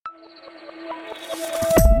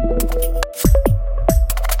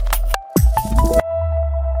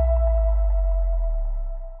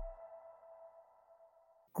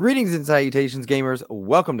Greetings and salutations, gamers.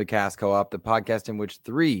 Welcome to Cast Co-op, the podcast in which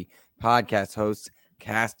three podcast hosts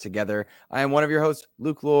cast together. I am one of your hosts,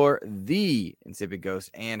 Luke Lore, the Insipid Ghost,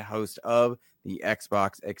 and host of the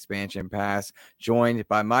Xbox Expansion Pass, joined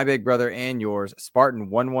by my big brother and yours, Spartan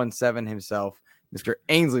 117 himself, Mr.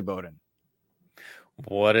 Ainsley Bowden.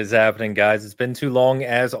 What is happening, guys? It's been too long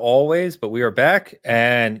as always, but we are back.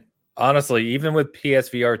 And honestly, even with PS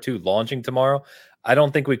VR2 launching tomorrow, I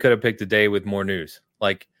don't think we could have picked a day with more news.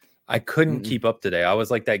 Like, I couldn't keep up today. I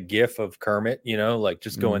was like that gif of Kermit, you know, like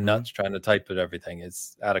just going nuts trying to type at everything.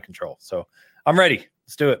 It's out of control. So I'm ready.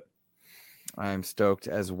 Let's do it. I'm stoked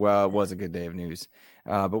as well. It was a good day of news.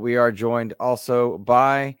 But we are joined also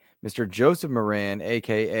by Mr. Joseph Moran,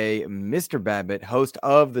 a.k.a. Mr. Babbitt, host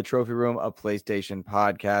of the Trophy Room, a PlayStation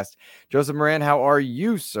podcast. Joseph Moran, how are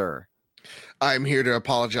you, sir? I'm here to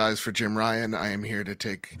apologize for Jim Ryan. I am here to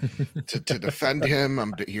to defend him.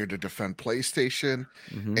 I'm here to defend PlayStation.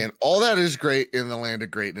 And all that is great in the land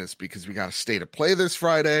of greatness because we got a state of play this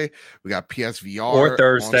Friday. We got PSVR or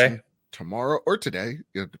Thursday, tomorrow or today,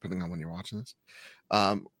 depending on when you're watching this.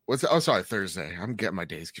 Thursday. I'm getting my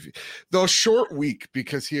days confused. Though short week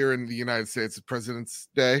because here in the United States, it's President's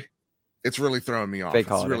Day. It's really throwing me off. Fake it's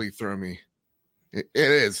holiday. really throwing me. It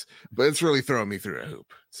is, but it's really throwing me through a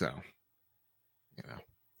hoop. So.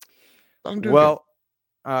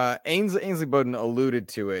 Ainsley Bowden alluded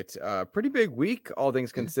to it. Pretty big week, all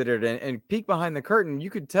things considered. And peek behind the curtain,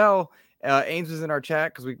 you could tell Ains was in our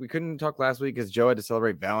chat because we couldn't talk last week because Joe had to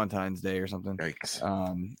celebrate Valentine's Day or something. Yikes.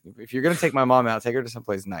 If you're going to take my mom out, take her to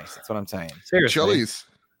someplace nice. That's what I'm saying. Seriously. Chili's.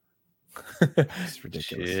 It's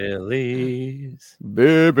ridiculous. Chili's.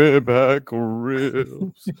 Baby back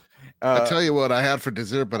ribs. I'll tell you what I had for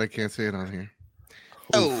dessert, but I can't say it on here.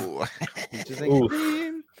 Oh.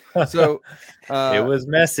 So it was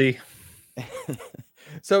messy.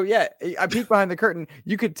 So yeah, I peeked behind the curtain.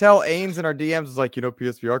 You could tell Ains in our DMs was like,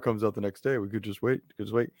 PSVR comes out the next day. We could just wait.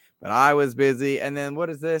 But I was busy. And then what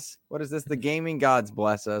is this? The gaming gods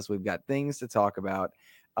bless us. We've got things to talk about.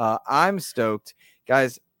 I'm stoked,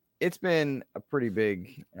 guys. It's been a pretty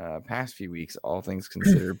big past few weeks, all things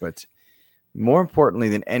considered. But more importantly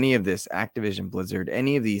than any of this, Activision Blizzard,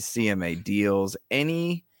 any of these CMA deals,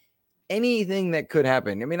 anything that could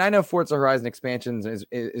happen. I mean, I know Forza Horizon expansions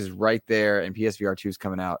is right there and PSVR2 is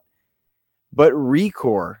coming out, but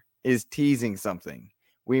Recore is teasing something.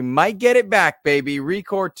 We might get it back, baby.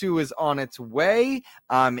 Recore 2 is on its way.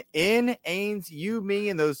 I'm in. Ains, you, me,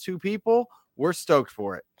 and those two people, we're stoked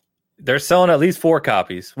for it. They're selling at least 4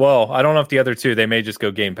 copies. Well, I don't know if the other 2, they may just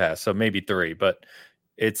go Game Pass, so maybe 3, but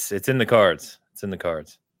it's in the cards. It's in the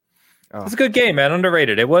cards. Oh. It's a good game, man.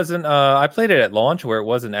 Underrated. It wasn't. I played it at launch where it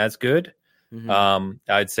wasn't as good.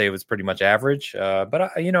 I'd say it was pretty much average.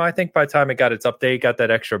 But I think by the time it got its update, got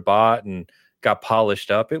that extra bot, and got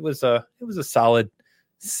polished up, it was a solid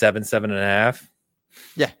 7.5.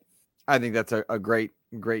 Yeah, I think that's a great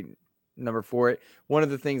number for it. One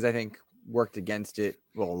of the things I think worked against it.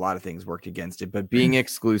 Well, a lot of things worked against it, but being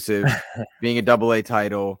exclusive, being a AA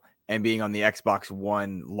title, and being on the Xbox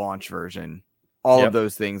One launch version. All of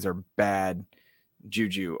those things are bad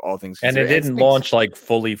juju, all things considered. And it didn't launch like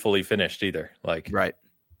fully finished either. Like, right.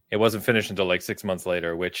 It wasn't finished until like 6 months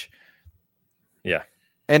later, which, yeah.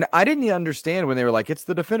 And I didn't understand when they were like, it's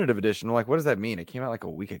the definitive edition. I'm like, what does that mean? It came out like a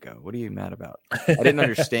week ago. What are you mad about? I didn't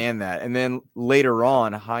understand that. And then later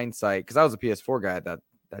on, hindsight, because I was a PS4 guy at that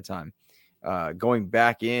time, going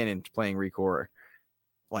back in and playing Recore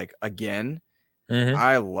like again,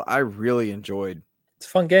 I really enjoyed. It's a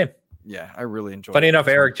fun game. Yeah, I really enjoyed it. Funny enough,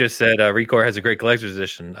 Eric just said Recore has a great collector's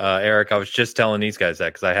edition. Eric, I was just telling these guys that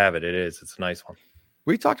because I have it. It's a nice one.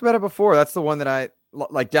 We talked about it before. That's the one that I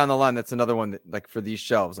like down the line. That's another one that, like, for these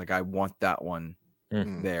shelves, like, I want that one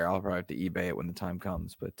there. I'll probably have to eBay it when the time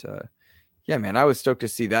comes. But yeah, man, I was stoked to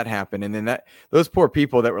see that happen. And then those poor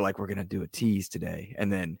people that were like, we're going to do a tease today.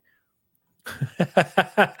 And then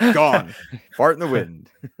gone. Fart in the wind.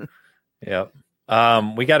 Yep.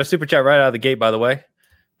 We got a super chat right out of the gate, by the way.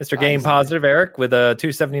 Mr. Game Positive Eric with a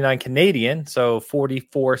 279 Canadian, so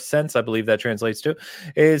 44 cents, I believe that translates to,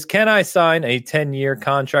 is, can I sign a 10-year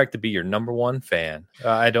contract to be your number one fan?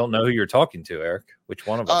 I don't know who you're talking to, Eric. Which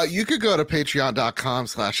one of us? You could go to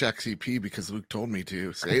patreon.com/XEP because Luke told me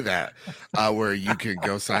to say that, where you can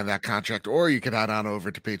go sign that contract, or you can head on over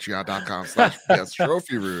to patreon.com/PS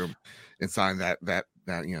Trophy Room and sign that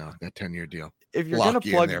 10-year deal. If you're gonna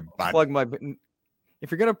plug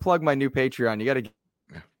my new Patreon, you got to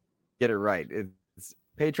get it right. It's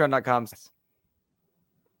patreon.com.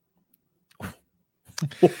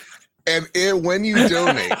 And when you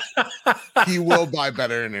donate, he will buy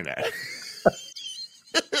better internet.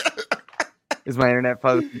 Is my internet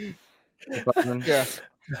fuzzy? Yeah.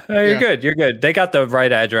 You're good. You're good. They got the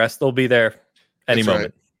right address. They'll be there any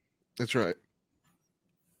moment. That's right.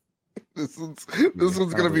 This one's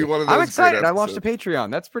gonna be one of those. I'm excited. I launched a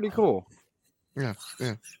Patreon. That's pretty cool. Yeah.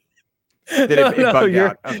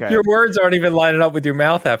 Your words aren't even lining up with your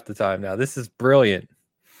mouth half the time now. This is brilliant.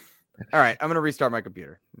 All right, I'm gonna restart my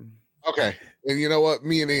computer. Okay, and you know what?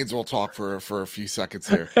 Me and Ains will talk for a few seconds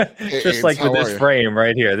here. Hey, just Ains, like with this frame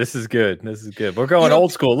right here. This is good. We're going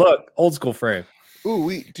old school. Look, old school frame. Ooh,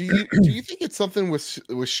 do you think it's something with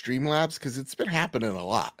Streamlabs? Because it's been happening a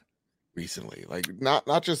lot recently. Like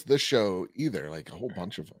not just this show either. Like a whole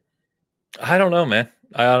bunch of them. I don't know, man.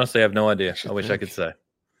 I honestly have no idea. I wish I could say.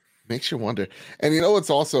 Makes you wonder. And you know what's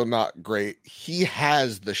also not great? He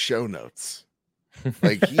has the show notes.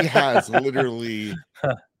 Like he has literally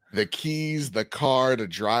the keys, the car to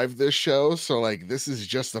drive this show. So like this is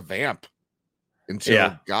just a vamp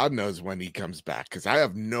until God knows when he comes back. Because I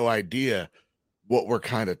have no idea what we're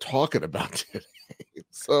kind of talking about today.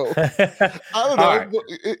 So I don't know. Right.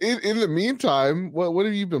 In the meantime, what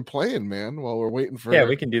have you been playing, man? While we're waiting for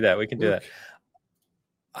we can do that. We can do that.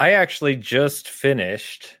 I actually just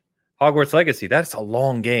finished Hogwarts Legacy. That's a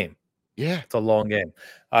long game. Yeah, it's a long game.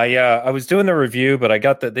 I was doing the review, but I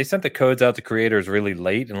got they sent the codes out to creators really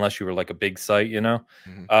late, unless you were like a big site, you know.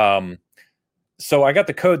 Mm-hmm. So I got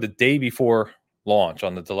the code the day before launch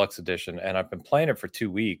on the deluxe edition, and I've been playing it for 2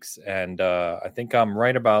 weeks, and I think I'm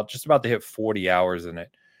just about to hit 40 hours in it.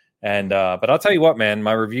 And but I'll tell you what, man,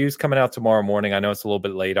 my review's coming out tomorrow morning. I know it's a little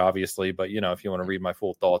bit late, obviously, but you know, if you want to read my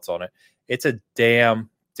full thoughts on it, it's a damn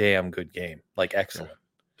good game. Like excellent.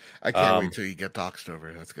 I can't wait till you get doxed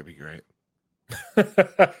over. That's gonna be great.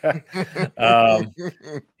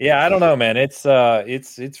 Yeah, I don't know, man. It's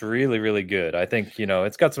really, really good. I think, you know,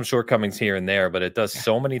 it's got some shortcomings here and there, but it does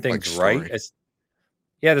so many things right.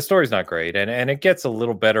 The story's not great, and it gets a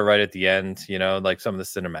little better right at the end, you know, like some of the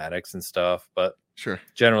cinematics and stuff. But sure,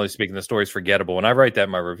 generally speaking, the story's forgettable, and I write that in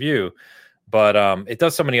my review. But it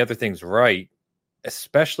does so many other things right,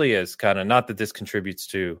 especially as kind of, not that this contributes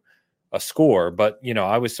to a score, but you know,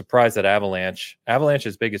 I was surprised that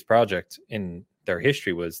Avalanche's biggest project in their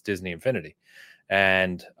history was Disney Infinity,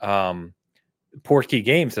 and Portkey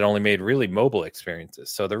Games had only made really mobile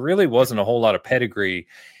experiences, so there really wasn't a whole lot of pedigree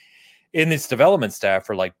in this development staff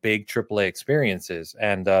for like big AAA experiences,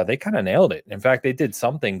 and they kind of nailed it. In fact, they did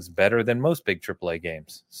some things better than most big AAA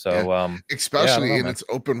games. So especially in its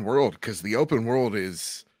open world, because the open world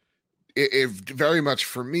is it very much,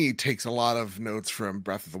 for me, takes a lot of notes from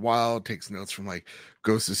Breath of the Wild, takes notes from like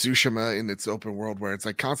Ghost of Tsushima in its open world, where it's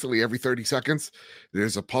like constantly every 30 seconds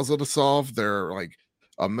there's a puzzle to solve, there like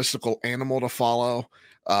a mystical animal to follow,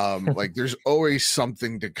 like there's always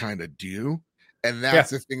something to kind of do. And that's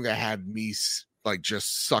the thing that had me like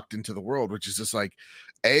just sucked into the world, which is just like,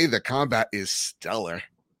 the combat is stellar.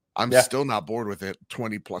 I'm still not bored with it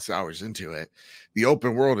 20 plus hours into it. The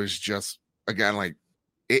open world is just, again, like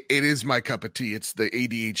it is my cup of tea. It's the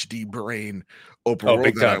ADHD brain open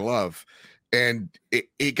world that I love. And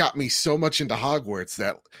it got me so much into Hogwarts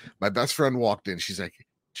that my best friend walked in. She's like,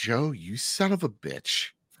 Joe, you son of a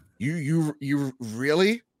bitch. You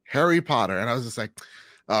really? Harry Potter. And I was just like,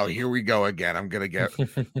 oh, here we go again. I'm gonna get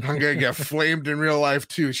flamed in real life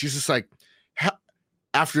too. She's just like,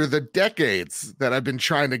 after the decades that I've been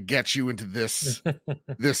trying to get you into this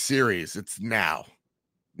series, it's now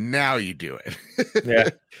you do it. Yeah.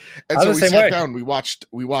 And so we sat down. We watched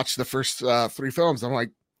the first 3 films. I'm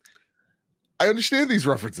like, I understand these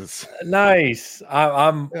references. Nice.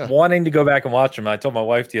 I'm wanting to go back and watch them. I told my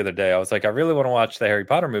wife the other day, I was like, I really want to watch the Harry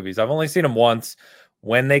Potter movies. I've only seen them once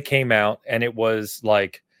when they came out, and it was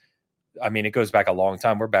like, I mean, it goes back a long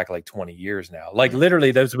time. We're back like 20 years now. Like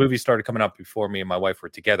literally those movies started coming out before me and my wife were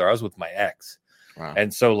together. I was with my ex. Wow.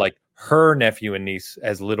 And so like her nephew and niece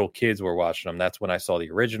as little kids were watching them. That's when I saw the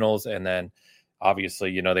originals. And then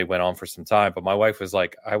obviously, you know, they went on for some time, but my wife was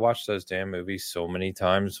like, I watched those damn movies so many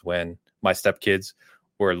times when my stepkids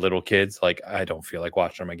were little kids. Like, I don't feel like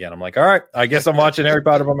watching them again. I'm like, all right, I guess I'm watching Harry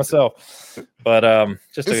Potter by myself. But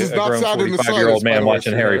just a grown 45-year-old man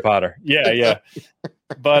watching Harry Potter. Yeah.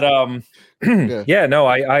 But no,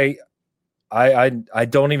 I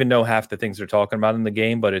don't even know half the things they're talking about in the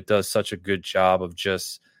game, but it does such a good job of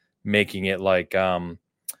just making it like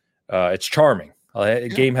it's charming. A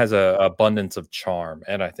game has a abundance of charm,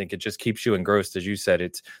 and I think it just keeps you engrossed. As you said,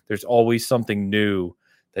 there's always something new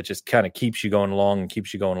that just kind of keeps you going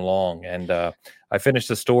along. And I finished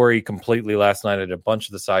the story completely last night at a bunch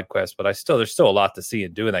of the side quests, but there's still a lot to see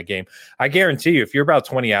and do in that game. I guarantee you, if you're about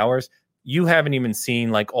 20 hours, you haven't even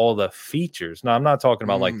seen like all the features. Now, I'm not talking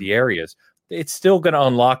about like the areas. it's still going to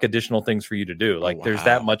unlock additional things for you to do. Like there's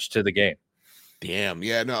that much to the game. Damn.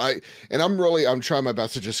 Yeah, no, I'm trying my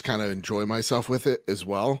best to just kind of enjoy myself with it as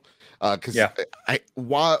well. Because I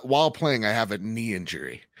while playing, I have a knee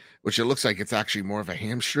injury, which it looks like it's actually more of a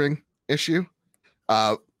hamstring issue.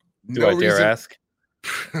 Do I dare ask?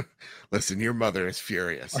 Listen, your mother is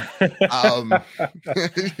furious.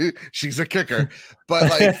 She's a kicker, but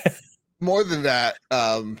like more than that,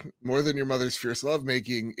 more than your mother's fierce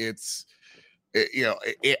lovemaking, I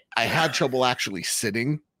had trouble actually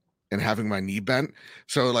sitting and having my knee bent,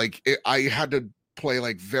 so like I had to play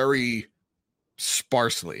like very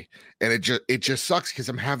sparsely, and it just sucks because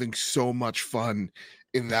I'm having so much fun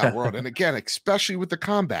in that world, and again, especially with the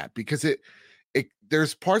combat, because it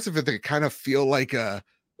there's parts of it that kind of feel like a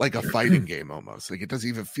fighting game almost. Like it doesn't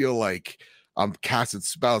even feel like I'm casting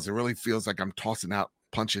spells. It really feels like I'm tossing out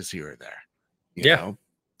punches here or there. You know?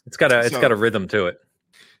 It's got a rhythm to it.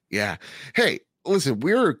 Yeah. Hey, listen,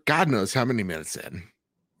 we're God knows how many minutes in.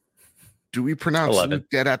 Do we pronounce Luke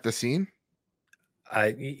dead at the scene?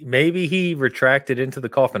 Maybe he retracted into the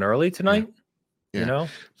coffin early tonight. Yeah. You know,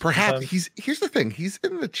 perhaps here's the thing. He's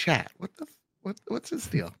in the chat. What's his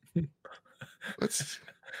deal?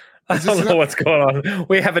 I don't know what's going on.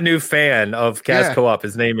 We have a new fan of Cast Co-op.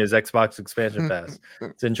 His name is Xbox Expansion Pass.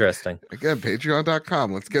 It's interesting. Again,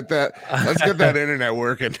 patreon.com. Let's get that internet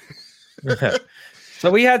working.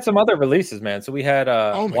 So we had some other releases, man. So we had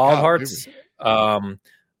Wild Hearts,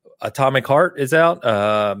 Atomic Heart is out.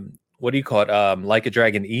 What do you call it? Like a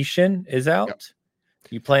Dragon Ishin is out. Yep.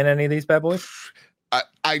 You playing any of these bad boys?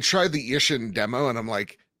 I tried the Ishin demo and I'm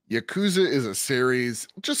like, Yakuza is a series,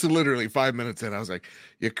 just literally 5 minutes in, I was like,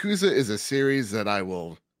 Yakuza is a series that I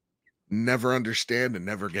will never understand and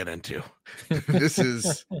never get into. This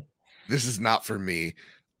is not for me.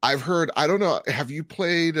 I've heard, I don't know, have you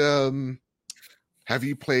played the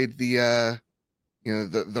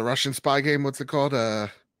the Russian spy game? What's it called?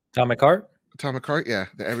 Atomic Heart? Atomic Heart, yeah.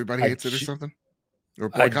 Everybody hates it or something?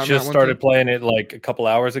 I just started playing it like a couple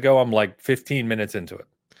hours ago. I'm like 15 minutes into it.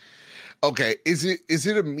 Okay, is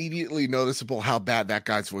it immediately noticeable how bad that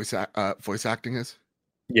guy's voice acting is?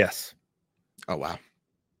 Yes. Oh wow.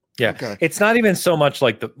 Yeah. Okay. It's not even so much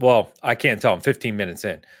like I can't tell. I'm 15 minutes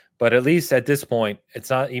in, but at least at this point,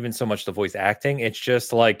 it's not even so much the voice acting. It's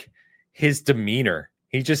just like his demeanor.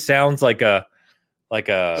 He just sounds like an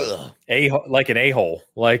a-hole.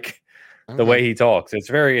 Like the way he talks. It's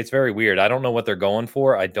very weird. I don't know what they're going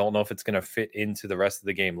for. I don't know if it's going to fit into the rest of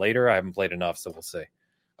the game later. I haven't played enough, so we'll see.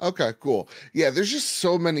 Okay, cool. Yeah, there's just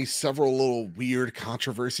several little weird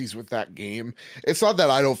controversies with that game. It's not that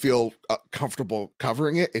I don't feel comfortable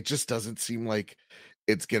covering it. It just doesn't seem like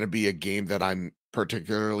it's going to be a game that I'm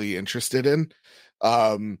particularly interested in.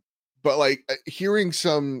 But like hearing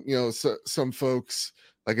some folks,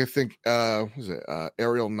 like I think,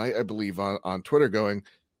 Ariel Knight, I believe on Twitter going,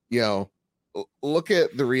 look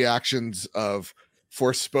at the reactions of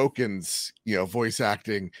Forspoken's, voice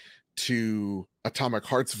acting to Atomic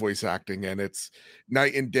Heart's voice acting, and it's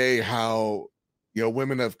night and day how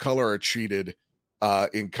women of color are treated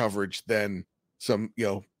in coverage than some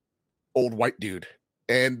old white dude.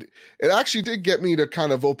 And it actually did get me to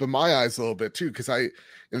kind of open my eyes a little bit too, because in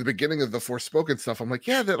the beginning of the Forspoken stuff, I'm like,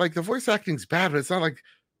 yeah, that like the voice acting's bad, but it's not like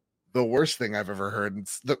the worst thing I've ever heard. And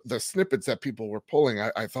the snippets that people were pulling,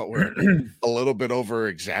 I thought were a little bit over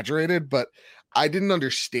exaggerated, but I didn't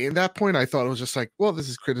understand that point. I thought it was just like, well, this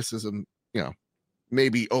is criticism,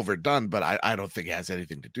 maybe overdone, but I don't think it has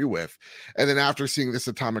anything to do with. And then after seeing this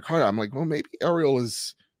Atomic Heart, I'm like, well, maybe Ariel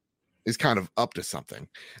is kind of up to something.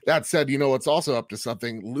 That said, what's also up to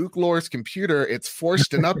something? Luke Lore's computer, it's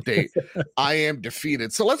forced an update. I am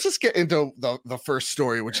defeated. So let's just get into the first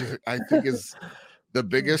story, which I think is the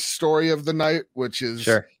biggest story of the night, which is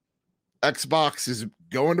Xbox is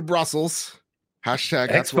going to Brussels. Hashtag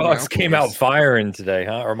Xbox came out firing today,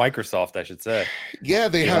 huh? Or Microsoft, I should say. Yeah,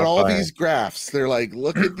 they had all these graphs. They're like,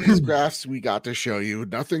 look at these graphs we got to show you.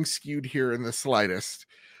 Nothing skewed here in the slightest.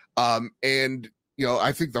 And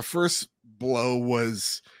I think the first blow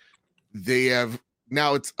was they have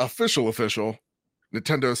now it's official.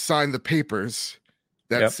 Nintendo signed the papers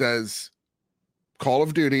that says Call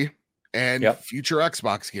of Duty and future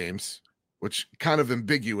Xbox games, which kind of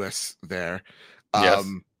ambiguous there.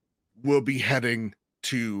 Will be heading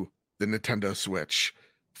to the Nintendo Switch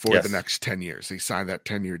for the next 10 years. They signed that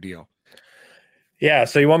 10-year deal. Yeah.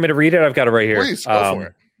 So you want me to read it? I've got it right here. Please, go for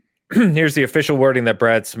it. Here's the official wording that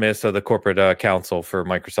Brad Smith, so the corporate counsel for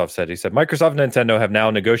Microsoft, said. He said, Microsoft and Nintendo have now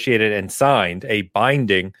negotiated and signed a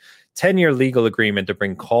binding 10-year legal agreement to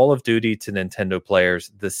bring Call of Duty to Nintendo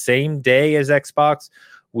players the same day as Xbox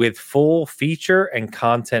with full feature and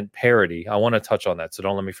content parity. I want to touch on that, so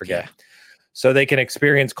don't let me forget. Yeah. So they can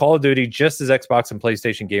experience Call of Duty just as Xbox and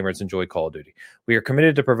PlayStation gamers enjoy Call of Duty. We are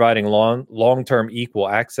committed to providing long-term equal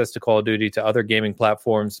access to Call of Duty to other gaming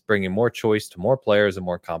platforms, bringing more choice to more players and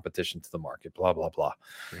more competition to the market, blah, blah, blah.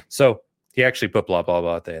 Yeah. So he actually put blah, blah,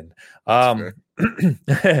 blah at the end.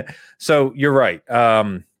 So you're right.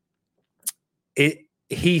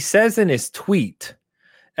 He says in his tweet,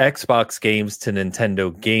 Xbox games to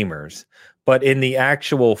Nintendo gamers, but in the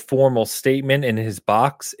actual formal statement in his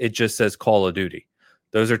box, it just says Call of Duty.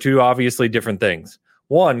 Those are two obviously different things.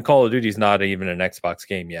 One, Call of Duty is not even an Xbox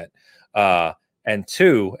game yet. And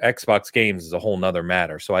two, Xbox games is a whole nother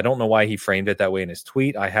matter. So I don't know why he framed it that way in his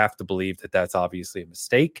tweet. I have to believe that that's obviously a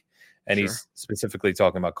mistake. And he's specifically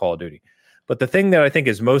talking about Call of Duty. But the thing that I think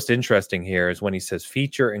is most interesting here is when he says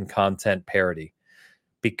feature and content parity.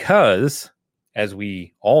 Because, as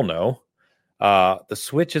we all know, the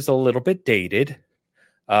Switch is a little bit dated.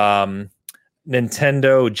 Nintendo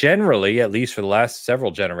generally, at least for the last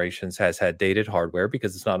several generations, has had dated hardware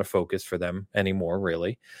because it's not a focus for them anymore,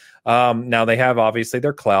 really. Now they have obviously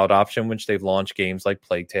their cloud option, which they've launched games like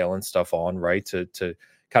Plague Tale and stuff on, right? To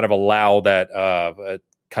kind of allow that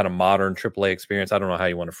kind of modern AAA experience. I don't know how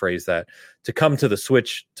you want to phrase that, to come to the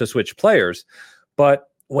Switch, to Switch players. But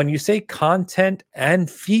when you say content and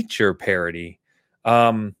feature parity,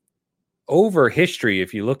 over history,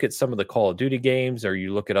 if you look at some of the Call of Duty games or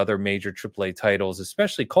you look at other major AAA titles,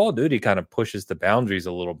 especially Call of Duty kind of pushes the boundaries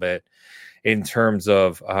a little bit in terms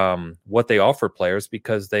of what they offer players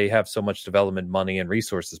because they have so much development money and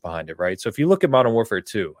resources behind it, right? So if you look at Modern Warfare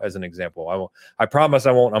 2 as an example, I promise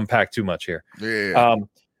I won't unpack too much here. Yeah.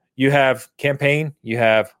 You have campaign, you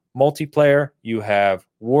have multiplayer, you have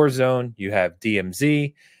Warzone, you have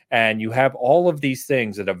DMZ, and you have all of these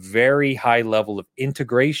things at a very high level of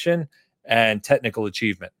integration and technical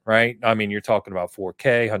achievement, right? I mean, you're talking about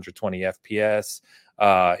 4K, 120 FPS,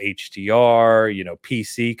 HDR,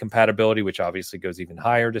 PC compatibility, which obviously goes even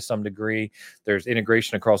higher to some degree. There's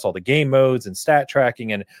integration across all the game modes and stat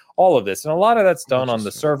tracking and all of this. And a lot of that's done on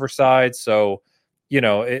the server side. So,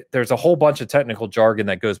 there's a whole bunch of technical jargon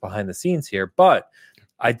that goes behind the scenes here. But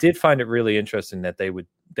I did find it really interesting that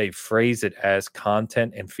they phrase it as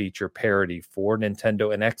content and feature parity for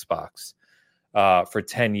Nintendo and Xbox for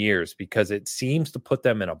 10 years, because it seems to put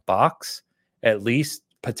them in a box, at least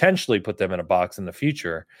potentially put them in a box in the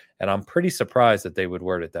future. And I'm pretty surprised that they would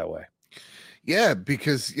word it that way. Yeah,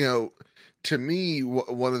 because, to me,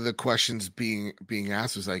 one of the questions being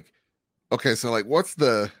asked was like, okay, so like, what's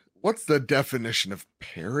the definition of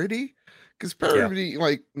parity? Because parity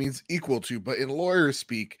means equal to, but in lawyer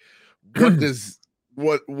speak, what does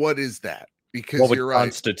what is that? Because what would you're right,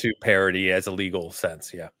 constitute parity as a legal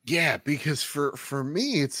sense? Yeah, because for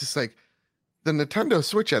me, it's just like the Nintendo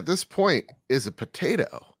Switch at this point is a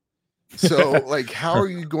potato. So like, how are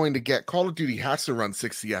you going to get Call of Duty has to run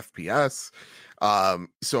 60 FPS?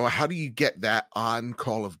 So how do you get that on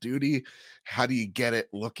Call of Duty? How do you get it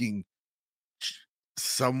looking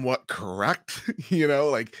somewhat correct?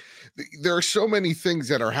 Like there are so many things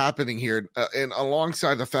that are happening here, and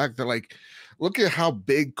alongside the fact that like, look at how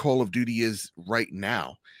big Call of Duty is right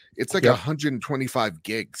now. It's like 125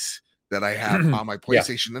 gigs that I have on my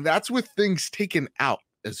PlayStation, and that's with things taken out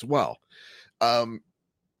as well. I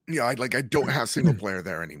don't have single player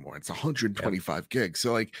there anymore. It's 125 gigs.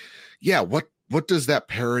 So like, what does that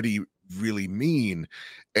parity really mean?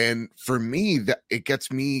 And for me, that it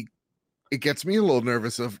gets me a little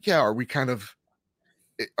nervous of, are we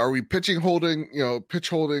pitch holding,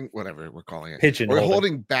 whatever we're calling it. We're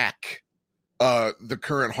holding back the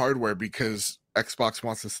current hardware because Xbox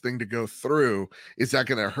wants this thing to go through. Is that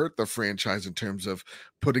going to hurt the franchise in terms of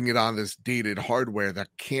putting it on this dated hardware that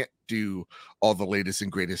can't do all the latest and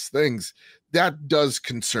greatest things? That does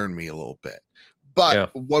concern me a little bit.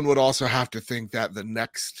 But one would also have to think that the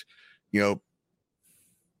next,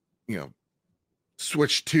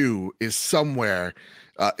 Switch 2 is somewhere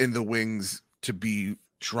in the wings to be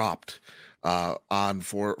dropped on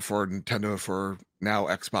for Nintendo, for now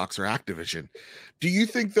Xbox or Activision. Do you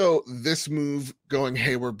think though this move going,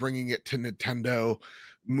 hey, we're bringing it to Nintendo,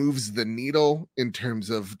 moves the needle in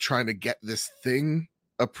terms of trying to get this thing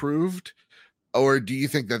approved? Or do you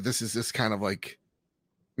think that this is just kind of like,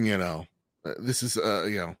 this is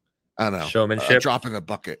I don't know, showmanship, drop in the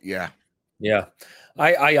bucket? Yeah.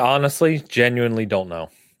 I honestly genuinely don't know.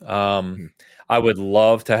 I would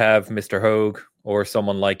love to have Mr. Hogue or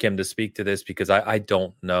someone like him to speak to this, because I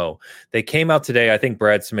don't know. They came out today. I think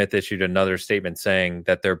Brad Smith issued another statement saying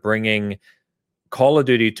that they're bringing Call of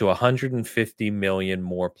Duty to 150 million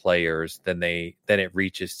more players than it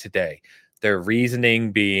reaches today. Their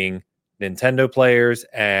reasoning being Nintendo players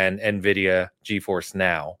and NVIDIA GeForce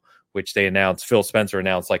Now, which they announced, Phil Spencer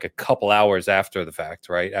announced like a couple hours after the fact,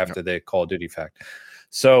 right? After the Call of Duty fact.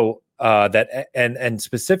 So and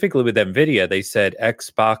specifically with NVIDIA, they said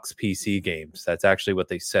Xbox PC games. That's actually what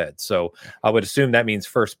they said. So I would assume that means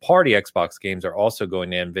first party Xbox games are also going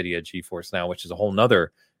to NVIDIA GeForce Now, which is a whole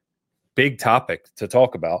nother big topic to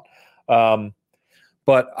talk about.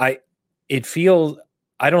 But I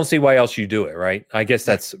don't see why else you do it, right? I guess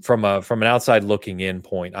that's from an outside looking in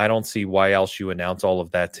point. I don't see why else you announce all of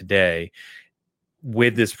that today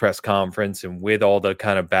with this press conference and with all the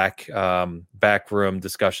kind of backroom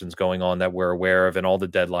discussions going on that we're aware of and all the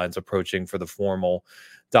deadlines approaching for the formal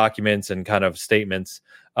documents and kind of statements.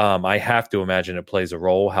 I have to imagine it plays a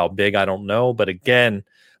role. How big, I don't know. But again,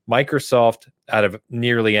 Microsoft, out of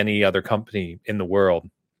nearly any other company in the world,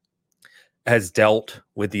 has dealt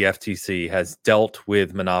with the FTC, has dealt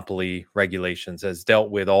with monopoly regulations, has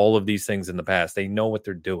dealt with all of these things in the past. They know what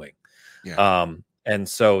they're doing. Yeah. And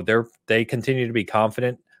so they continue to be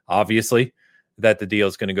confident, obviously, that the deal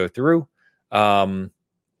is going to go through.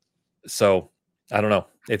 So I don't know.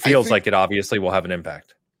 It feels like it obviously will have an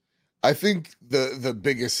impact. I think the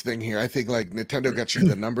biggest thing here, I think like Nintendo got you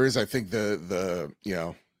the numbers. I think the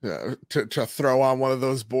to throw on one of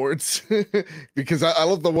those boards because I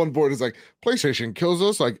love the one board is like PlayStation kills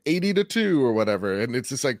us like 80-2 or whatever, and it's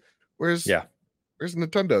just like where's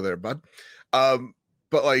Nintendo there, bud?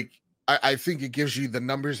 But like I think it gives you the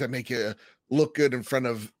numbers that make it look good in front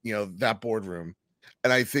of that boardroom,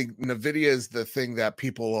 and I think NVIDIA is the thing that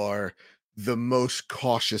people are the most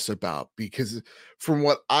cautious about, because from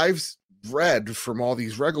what I've read from all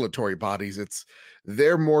these regulatory bodies,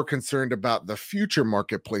 they're more concerned about the future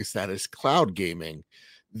marketplace that is cloud gaming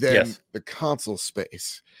than the console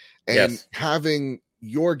space, and having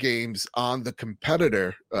your games on the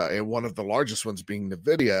competitor and one of the largest ones being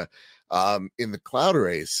NVIDIA in the cloud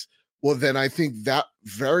race. Well, then I think that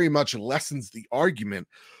very much lessens the argument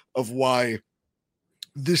of why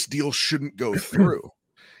this deal shouldn't go through.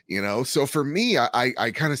 So for me,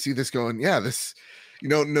 I kind of see this going, this,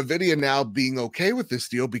 NVIDIA now being okay with this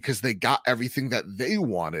deal because they got everything that they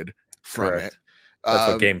wanted from it.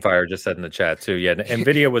 That's what GameFire just said in the chat too. Yeah,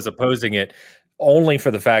 NVIDIA was opposing it only for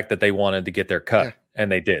the fact that they wanted to get their cut,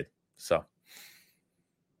 and they did. So,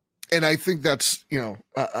 and I think that's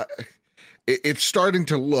it's starting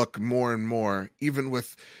to look more and more, even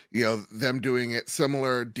with them doing it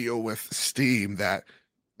similar deal with Steam, that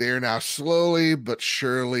they're now slowly but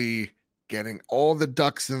surely getting all the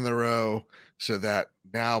ducks in the row so that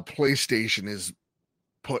now PlayStation is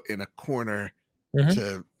put in a corner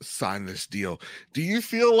to sign this deal. Do you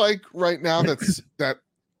feel like right now that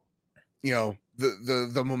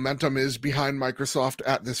the momentum is behind Microsoft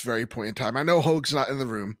at this very point in time? I know Hoag's not in the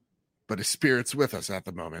room, but his spirit's with us at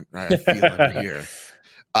the moment, right? I feel him here.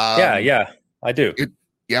 I do. Do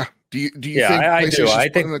you think PlayStation's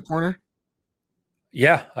put in the corner?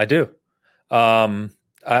 Yeah, I do.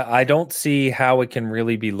 I don't see how it can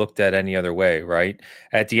really be looked at any other way, right?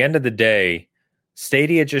 At the end of the day,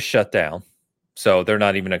 Stadia just shut down. So they're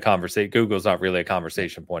not even a conversation. Google's not really a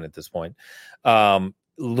conversation point at this point.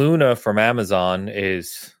 Luna from Amazon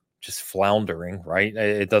is just floundering, right?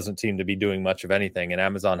 It doesn't seem to be doing much of anything. And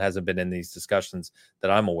Amazon hasn't been in these discussions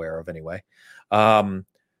that I'm aware of anyway.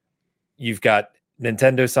 You've got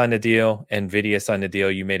Nintendo signed a deal, NVIDIA signed a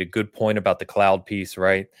deal. You made a good point about the cloud piece,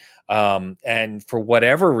 right? And for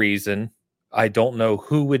whatever reason, I don't know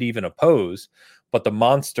who would even oppose, but the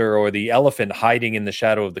monster or the elephant hiding in the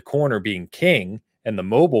shadow of the corner being king and the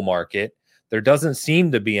mobile market, there doesn't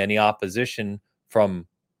seem to be any opposition from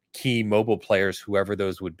key mobile players, whoever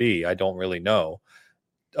those would be. I don't really know,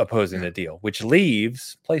 opposing the deal, which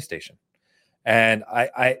leaves PlayStation. And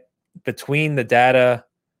I between the data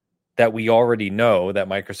that we already know that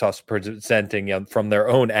Microsoft's presenting from their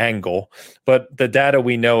own angle, but the data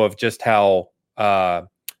we know of just how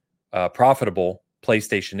profitable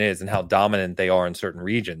PlayStation is and how dominant they are in certain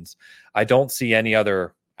regions, I don't see any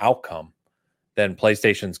other outcome than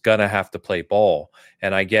PlayStation's gonna have to play ball.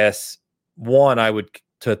 And I guess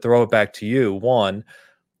to throw it back to you, one,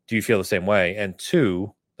 do you feel the same way? And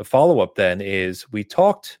two, the follow-up then is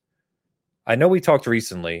I know we talked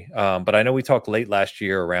recently, but I know we talked late last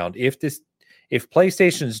year around if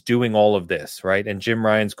PlayStation's doing all of this, right? And Jim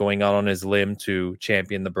Ryan's going out on his limb to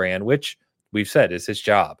champion the brand, which we've said is his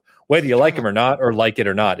job. Whether you like him or not, or like it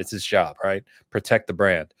or not, it's his job, right? Protect the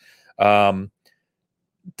brand.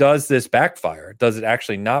 Does this backfire? Does it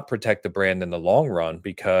actually not protect the brand in the long run?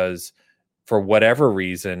 Because for whatever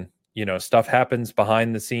reason, stuff happens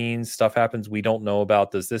behind the scenes, stuff happens we don't know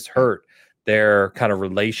about. Does this hurt their kind of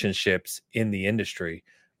relationships in the industry.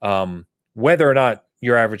 Whether or not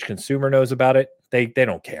your average consumer knows about it, they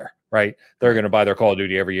don't care, right? They're going to buy their Call of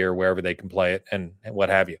Duty every year wherever they can play it and what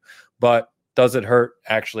have you. But does it hurt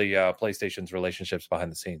actually PlayStation's relationships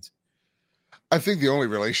behind the scenes? I think the only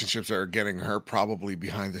relationships that are getting hurt probably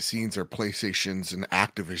behind the scenes are PlayStation's and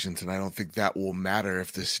Activision's, and I don't think that will matter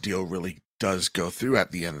if this deal really does go through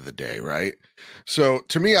at the end of the day, right? So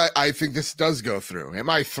to me, I think this does go through. Am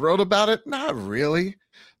I thrilled about it? Not really.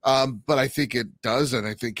 But I think it does, and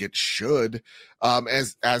I think it should.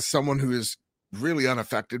 As someone who is really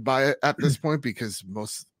unaffected by it at this point, because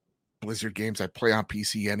most Blizzard games I play on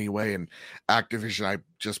PC anyway, and Activision I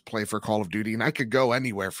just play for Call of Duty, and I could go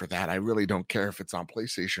anywhere for that. I really don't care if it's on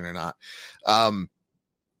PlayStation or not.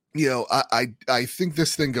 I think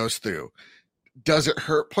this thing goes through. Does it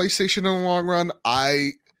hurt PlayStation in the long run?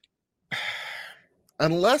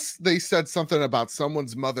 Unless they said something about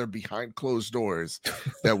someone's mother behind closed doors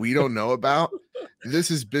that we don't know about, this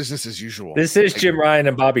is business as usual. This is Jim Ryan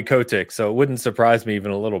and Bobby Kotick, so it wouldn't surprise me even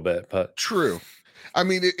a little bit. But true. I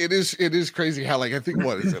mean, it is crazy how, like, I think,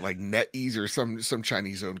 what is it, like NetEase or some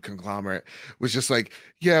Chinese owned conglomerate was just like,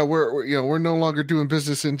 yeah, we're no longer doing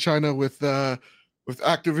business in China with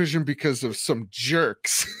Activision because of some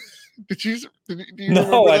jerks. Do you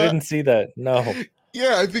no, I didn't see that. No.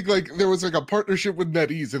 Yeah, I think like there was like a partnership with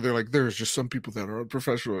NetEase, and they're like, there's just some people that are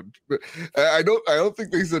unprofessional. But I don't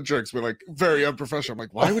think they said jerks, but like very unprofessional. I'm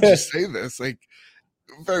like, why would you say this? Like,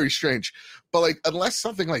 very strange. But like, unless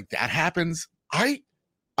something like that happens, I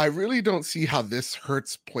really don't see how this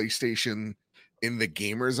hurts PlayStation in the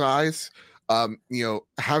gamer's eyes.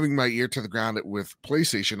 Having my ear to the ground with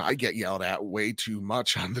PlayStation, I get yelled at way too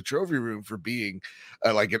much on the trophy room for being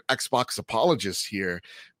like an Xbox apologist here,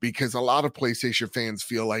 because a lot of PlayStation fans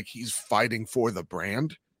feel like he's fighting for the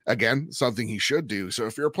brand. Again, something he should do. So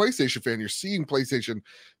if you're a PlayStation fan, you're seeing PlayStation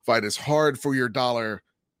fight as hard for your dollar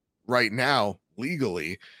right now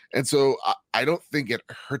legally. And so I don't think it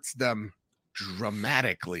hurts them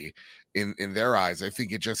dramatically in their eyes. I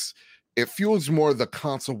think it fuels more the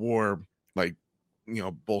console war, like,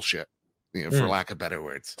 bullshit, for lack of better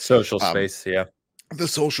words. Social space, yeah. The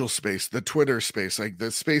social space, the Twitter space, like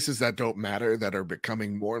the spaces that don't matter, that are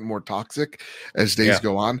becoming more and more toxic as days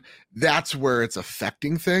go on. That's where it's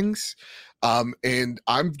affecting things. And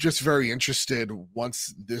I'm just very interested,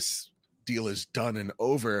 once this deal is done and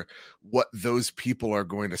over, what those people are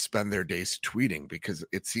going to spend their days tweeting, because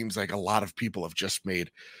it seems like a lot of people have just made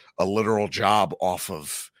a literal job off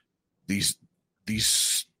of these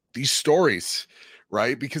stories,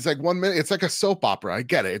 right? Because like 1 minute it's like a soap opera. I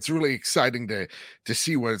get it. It's really exciting to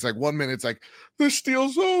see what it's like. 1 minute it's like this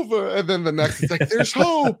deal's over, and then the next it's like there's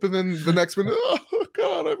hope, and then the next minute, oh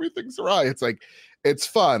god, everything's right. It's like, it's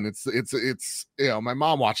fun. It's my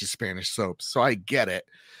mom watches Spanish soaps, so I get it.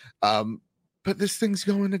 But this thing's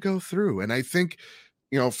going to go through, and I think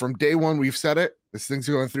from day one we've said it. This thing's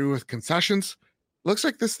going through with concessions. Looks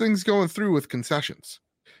like this thing's going through with concessions.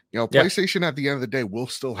 PlayStation at the end of the day will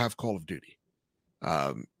still have Call of Duty.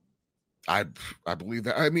 I believe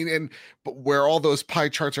that. I mean, but where all those pie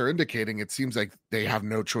charts are indicating, it seems like they have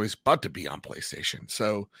no choice but to be on PlayStation.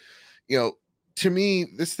 So, to me,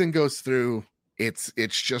 this thing goes through. It's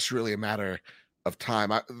just really a matter of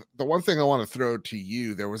time. The one thing I want to throw to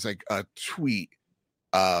you, there was like a tweet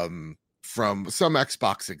from some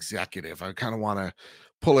Xbox executive. I kind of want to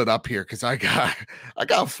pull it up here because I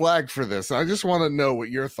got flagged for this. I just want to know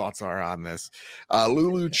what your thoughts are on this.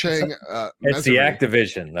 Lulu Cheng. It's the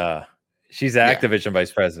Activision. She's the Activision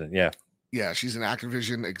vice president. Yeah. Yeah, she's an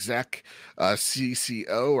Activision exec,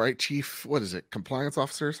 CCO, right? Chief, what is it? Compliance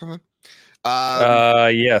officer or something?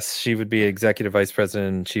 Yes, she would be executive vice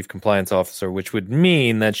president and chief compliance officer, which would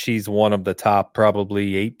mean that she's one of the top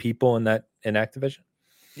probably 8 people in Activision.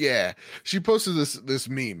 Yeah, she posted this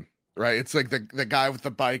meme, right? It's like the guy with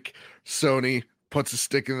the bike. Sony puts a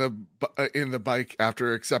stick in the bike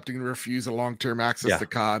after accepting and refuse a long-term access to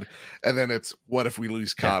COD, and then it's, what if we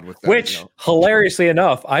lose COD with them? Which, hilariously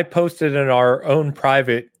enough, I posted in our own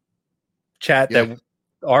private chat that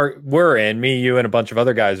we're in, me, you, and a bunch of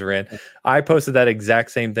other guys are in. I posted that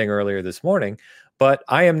exact same thing earlier this morning, but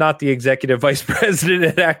I am not the executive vice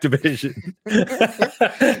president at Activision.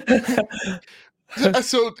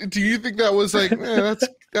 So do you think that was like,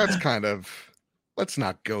 that's kind of, let's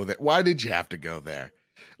not go there. Why did you have to go there?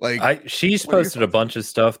 Like, she's posted a bunch of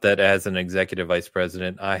stuff that, as an executive vice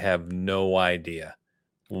president, I have no idea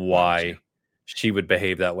why she would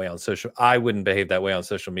behave that way on social. I wouldn't behave that way on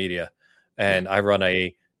social media. And I run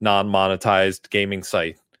a non-monetized gaming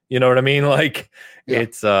site. You know what I mean? Like,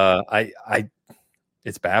 it's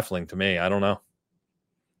it's baffling to me. I don't know.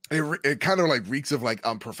 it kind of like reeks of like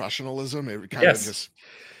unprofessionalism. It kind of just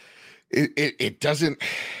it doesn't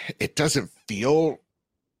feel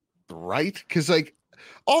right, because like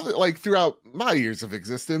all the, like throughout my years of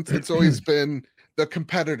existence, it's always been the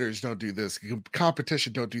competitors don't do this,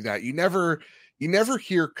 competition don't do that. You never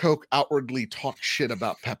hear Coke outwardly talk shit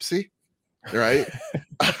about Pepsi, right?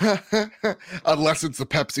 Unless it's the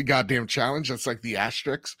Pepsi goddamn challenge. That's like the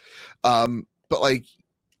asterisk. But like,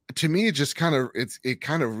 to me, it just kind of it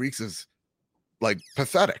kind of reeks as like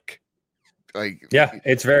pathetic. Like, yeah,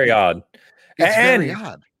 it's very odd. It's very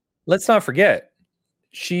odd. Let's not forget,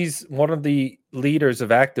 she's one of the leaders of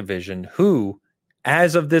Activision who,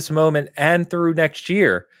 as of this moment and through next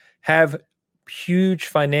year, have huge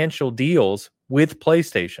financial deals with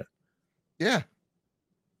PlayStation. Yeah.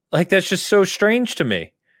 Like, that's just so strange to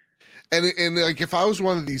me. And like, if I was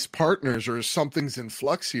one of these partners or something's in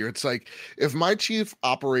flux here, it's like, if my chief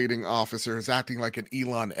operating officer is acting like an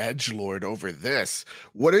Elon edgelord over this,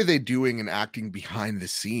 what are they doing and acting behind the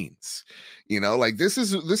scenes? You know, like this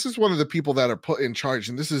is one of the people that are put in charge.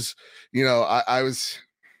 And this is, you know, I was,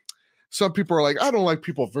 some people are like, I don't like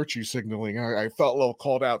people virtue signaling. I felt a little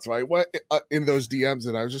called out. So I went in those DMs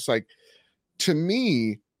and I was just like, to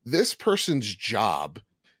me, this person's job,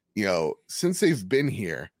 you know, since they've been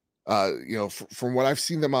here, you know, from what I've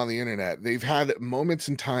seen them on the internet, they've had moments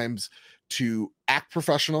and times to act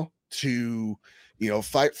professional, to, you know,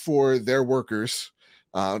 fight for their workers,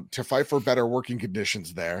 to fight for better working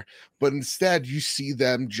conditions there. But instead, you see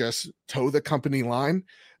them just toe the company line.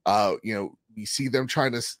 You know, you see them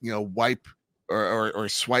trying to, you know, wipe or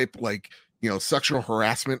swipe, like, you know, sexual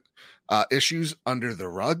harassment issues under the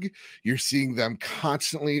rug. You're seeing them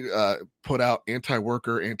constantly put out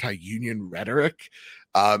anti-worker, anti-union rhetoric.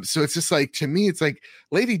 So it's just like, to me, it's like,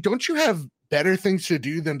 lady, don't you have better things to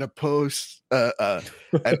do than to post an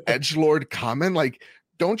edgelord comment? Like,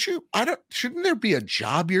 shouldn't there be a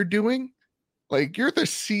job you're doing? Like, you're the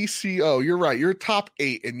CCO, you're right, you're top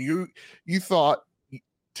 8, and you thought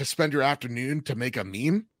to spend your afternoon to make a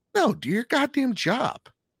meme? No, do your goddamn job.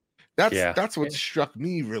 That's what struck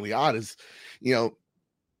me really odd is, you know,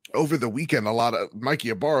 over the weekend, a lot of Mikey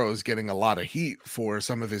Ibarra is getting a lot of heat for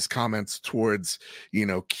some of his comments towards, you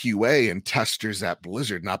know, QA and testers at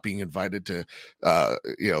Blizzard not being invited to,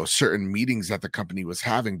 you know, certain meetings that the company was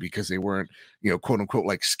having because they weren't, you know, quote unquote,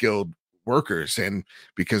 like skilled workers. And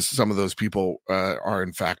because some of those people are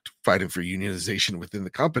in fact fighting for unionization within the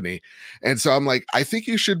company. And so I'm like, I think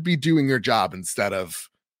you should be doing your job instead of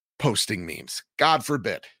posting memes. God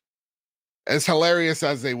forbid. As hilarious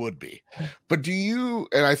as they would be. But do you,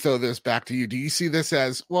 and I throw this back to you, do you see this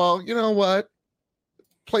as, well, you know what?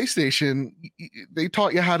 PlayStation, they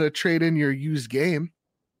taught you how to trade in your used game.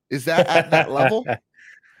 Is that at that level?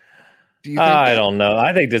 Do you think I don't know.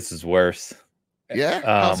 I think this is worse. Yeah?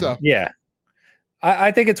 How so? Yeah.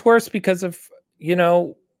 I think it's worse because of, you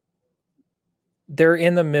know, they're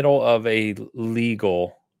in the middle of a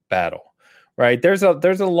legal battle. Right. There's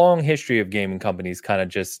a long history of gaming companies kind of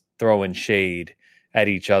just throwing shade at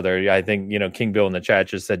each other. I think, you know, King Bill in the chat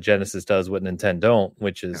just said Genesis does what Nintendo don't,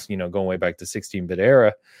 which is, you know, going way back to 16-bit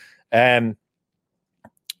era. And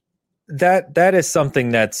that is something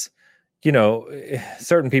that's, you know,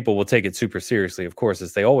 certain people will take it super seriously, of course,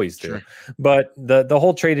 as they always do. Sure. But the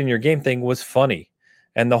whole trade in your game thing was funny.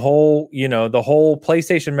 And the whole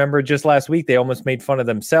PlayStation member just last week, they almost made fun of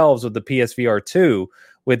themselves with the PSVR2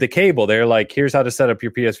 with the cable. They're like, here's how to set up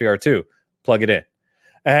your PSVR2, plug it in.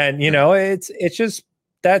 And, you know, it's just,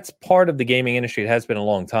 that's part of the gaming industry. It has been a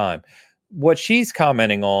long time. What she's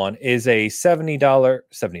commenting on is a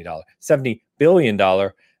 $70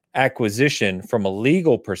 billion acquisition from a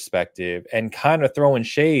legal perspective, and kind of throwing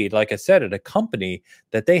shade, like I said, at a company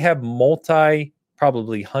that they have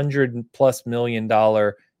probably $100+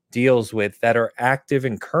 million deals with that are active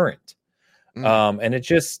and current. And it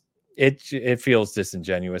just, it feels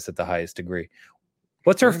disingenuous at the highest degree.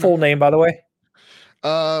 What's her full name, by the way?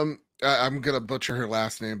 I'm gonna butcher her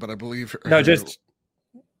last name, but I believe I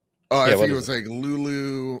think it was like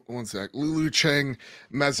Lulu. One sec, Lulu Cheng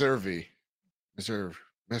Meservi.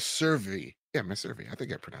 Meservi. Yeah, Meservi. I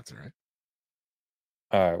think I pronounced it right.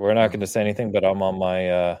 All right, we're not going to say anything, but I'm on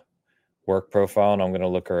my work profile, and I'm going to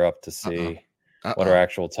look her up to see what her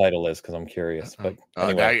actual title is, because I'm curious. But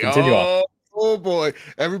anyway, continue on. Oh boy,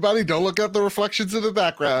 everybody, don't look at the reflections in the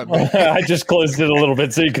background. I just closed it a little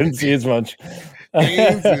bit so you couldn't see as much.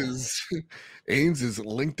 Ains is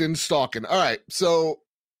LinkedIn stalking. All right, so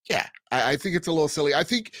yeah, I think it's a little silly. I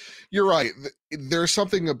think you're right. There's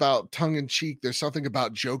something about tongue in cheek. There's something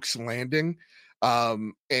about jokes landing,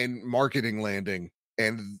 and marketing landing,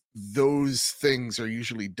 and those things are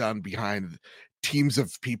usually done behind teams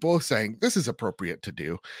of people saying this is appropriate to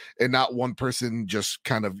do, and not one person just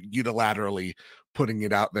kind of unilaterally putting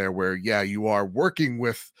it out there where, yeah, you are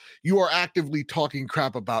actively talking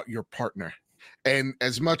crap about your partner. And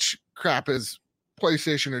as much crap as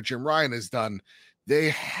PlayStation or Jim Ryan has done, they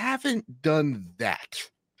haven't done that.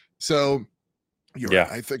 So you're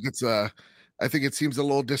right. I think it seems a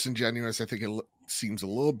little disingenuous. I think it seems a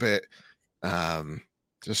little bit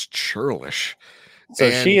just churlish. So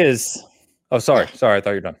she is. Oh, sorry. I thought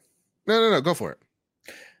you were done. No, go for it.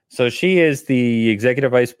 So she is the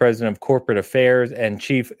executive vice president of corporate affairs and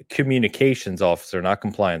chief communications officer, not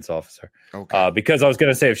compliance officer. Okay. Because I was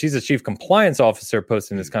going to say, if she's a chief compliance officer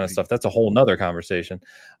posting this kind of stuff, that's a whole nother conversation.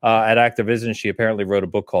 At Activision, she apparently wrote a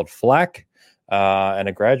book called Flack, and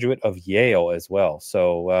a graduate of Yale as well.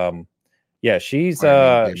 So, she's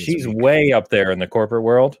way up there in the corporate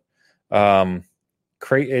world. I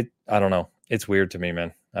don't know. It's weird to me,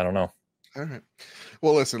 man. I don't know. All right.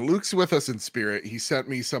 Well, listen, Luke's with us in spirit. He sent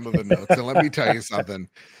me some of the notes, and let me tell you something.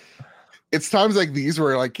 It's times like these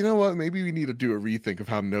where, like, you know what? Maybe we need to do a rethink of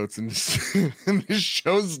how notes and this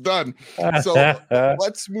show's done. So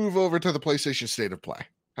let's move over to the PlayStation State of Play.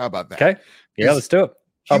 How about that? Okay. Yeah, let's do it.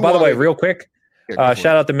 Oh, by the way, real quick, shout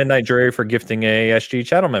out to Midnight Dreary for gifting a SG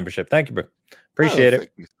channel membership. Thank you, bro. Appreciate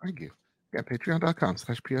it. Thank you. Yeah,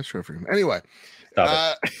 patreon.com/PS Trophy Room. Anyway.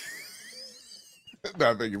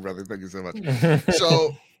 No, thank you, brother. Thank you so much.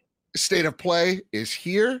 So, State of Play is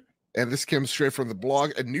here, and this comes straight from the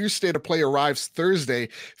blog. A new State of Play arrives Thursday,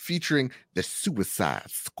 featuring the Suicide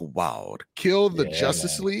Squad, Kill the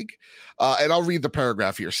Justice League. And I'll read the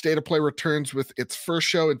paragraph here. State of Play returns with its first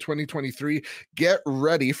show in 2023. Get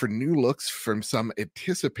ready for new looks from some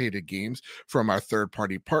anticipated games from our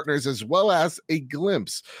third-party partners, as well as a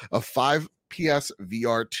glimpse of 5 PS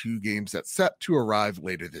VR2 games that's set to arrive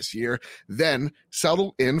later this year. Then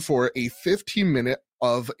settle in for a 15-minute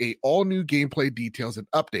of a all-new gameplay details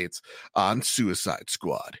and updates on Suicide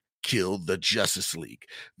Squad, Kill the Justice League,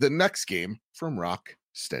 the next game from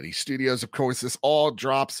Rocksteady Studios. Of course, this all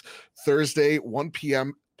drops Thursday, 1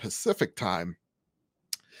 p.m. Pacific time.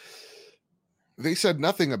 They said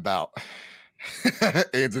nothing about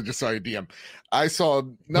Anza, just saw your DM. I saw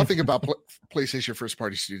nothing about PlayStation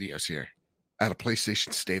first-party studios here at a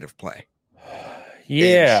PlayStation State of Play.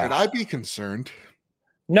 Yeah. And should I be concerned?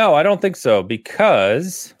 No, I don't think so,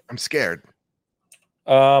 because I'm scared.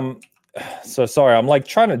 So sorry, I'm like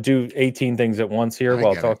trying to do 18 things at once here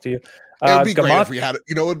while I talk to you. It would be great if we had,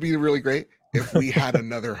 it would be really great if we had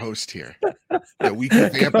another host here that we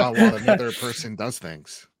could vamp on while another person does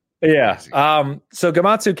things. Yeah. So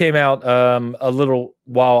Gamatsu came out a little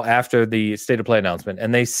while after the State of Play announcement,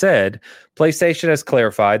 and they said PlayStation has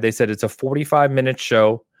clarified. They said it's a 45-minute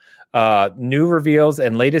show, new reveals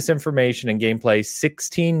and latest information and gameplay,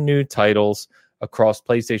 16 new titles across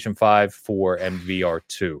PlayStation 5, 4, and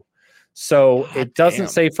VR2. So it doesn't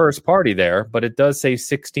say first party there, but it does say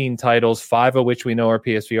 16 titles, 5 of which we know are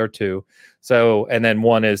PSVR 2. So, and then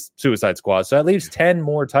 1 is Suicide Squad. So that leaves 10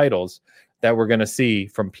 more titles that we're going to see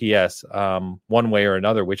from PS one way or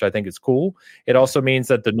another, which I think is cool. It also means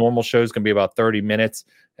that the normal show is going to be about 30 minutes,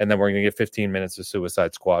 and then we're going to get 15 minutes of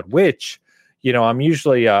Suicide Squad, which, you know, I'm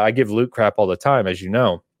usually, I give Luke crap all the time, as you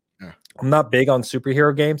know. Yeah. I'm not big on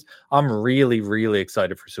superhero games. I'm really, really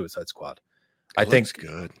excited for Suicide Squad. I think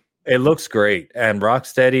good. It looks great. And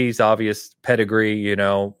Rocksteady's obvious pedigree, you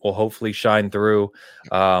know, will hopefully shine through.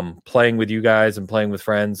 Playing with you guys and playing with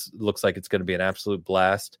friends looks like it's going to be an absolute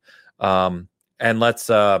blast. And let's,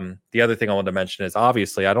 the other thing I wanted to mention is,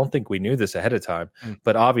 obviously, I don't think we knew this ahead of time,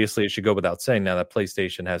 but obviously it should go without saying now that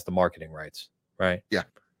PlayStation has the marketing rights, right? Yeah.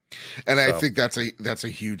 And I think that's a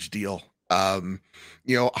huge deal. You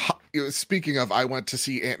know, speaking of, I went to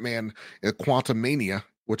see Ant-Man Quantumania,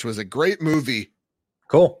 which was a great movie.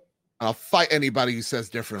 Cool. I'll fight anybody who says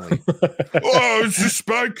differently. Oh, it's just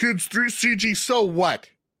Spy Kids 3 CG. So what?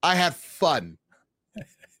 I had fun.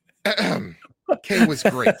 K was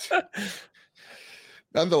great.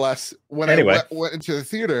 Nonetheless, when I went into the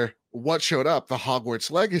theater, what showed up? The Hogwarts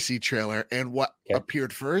Legacy trailer, and what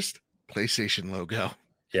appeared first? PlayStation logo.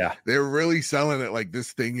 Yeah, they're really selling it like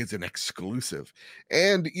this thing is an exclusive,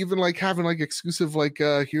 and even like having like exclusive, like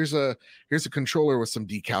here's a controller with some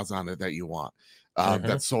decals on it that you want.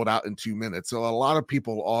 That sold out in 2 minutes. So a lot of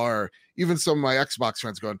people are, even some of my Xbox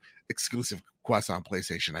friends, going exclusive quest on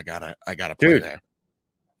PlayStation. I gotta play there.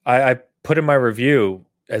 I put in my review,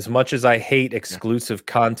 as much as I hate exclusive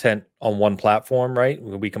content on one platform, right?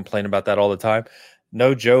 We complain about that all the time.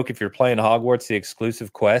 No joke, if you're playing Hogwarts, the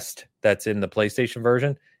exclusive quest that's in the PlayStation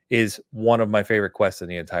version is one of my favorite quests in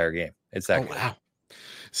the entire game. It's that good. Wow.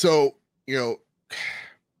 So, you know,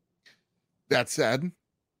 That said,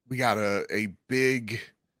 we got a big,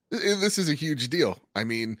 this is a huge deal. I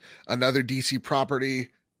mean, another DC property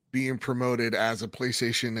being promoted as a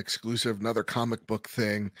PlayStation exclusive, another comic book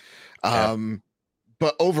thing.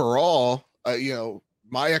 But overall,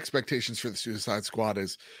 my expectations for the Suicide Squad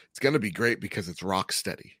is it's going to be great because it's rock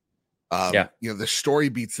steady. The story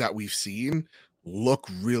beats that we've seen look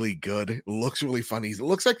really good. It looks really funny. It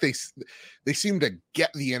looks like they seem to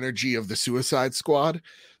get the energy of the Suicide Squad.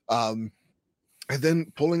 And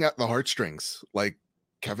then pulling at the heartstrings, like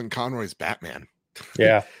Kevin Conroy's Batman.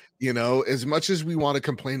 Yeah. As much as we want to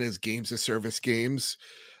complain as games as service games,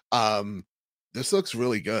 this looks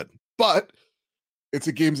really good. But it's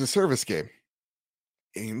a games as service game.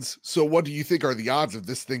 Ains. So what do you think are the odds of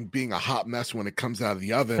this thing being a hot mess when it comes out of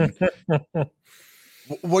the oven?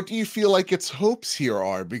 What do you feel like its hopes here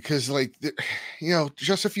are? Because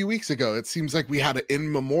just a few weeks ago, it seems like we had an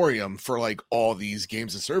in memoriam for like all these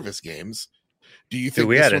games as service games. Do you think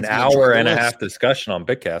we had an hour and a half discussion on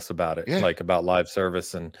Bitcast about it, like about live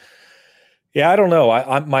service? And I don't know.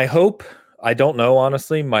 My hope, I don't know,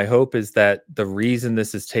 honestly. My hope is that the reason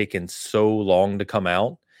this has taken so long to come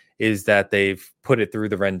out is that they've put it through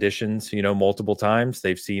the renditions, multiple times.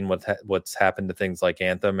 They've seen what's happened to things like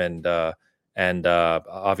Anthem and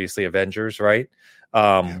obviously Avengers, right?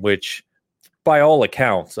 Which by all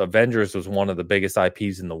accounts, Avengers was one of the biggest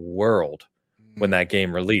IPs in the world when that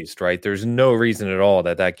game released, right? There's no reason at all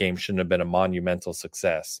that game shouldn't have been a monumental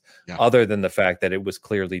success, other than the fact that it was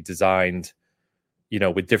clearly designed,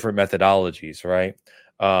 with different methodologies, right?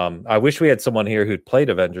 I wish we had someone here who'd played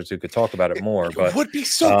Avengers who could talk about it more. But it would be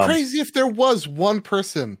so crazy if there was one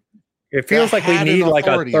person. It feels like we need like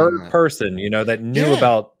a third person, that knew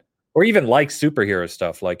about or even like superhero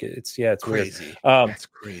stuff. Like it's crazy. Weird. That's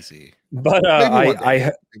crazy. But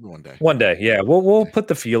maybe one day. Yeah, we'll put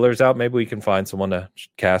the feelers out. Maybe we can find someone to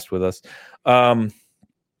cast with us. But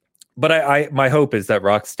my hope is that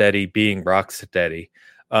Rocksteady, being Rocksteady,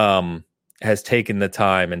 has taken the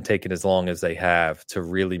time and taken as long as they have to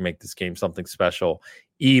really make this game something special,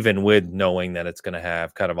 even with knowing that it's going to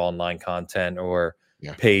have kind of online content or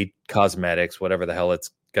paid cosmetics, whatever the hell it's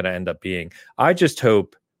going to end up being. I just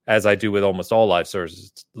hope, as I do with almost all live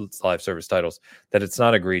service titles, that it's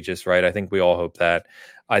not egregious, right? I think we all hope that.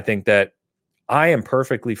 I think that I am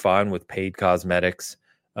perfectly fine with paid cosmetics,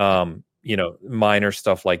 minor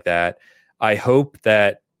stuff like that. I hope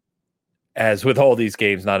that, as with all these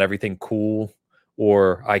games, not everything cool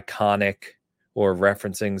or iconic or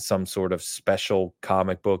referencing some sort of special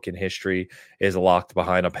comic book in history is locked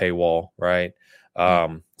behind a paywall, right?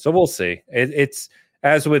 So we'll see. It's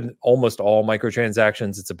as with almost all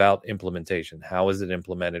microtransactions, it's about implementation. How is it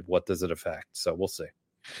implemented? What does it affect? So we'll see.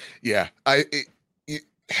 Yeah,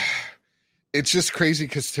 it's just crazy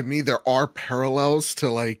because to me there are parallels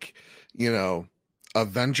to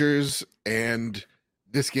Avengers and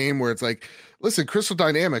this game where it's like, listen, Crystal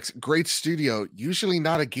Dynamics, great studio, usually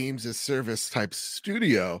not a games as service type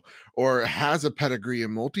studio or has a pedigree in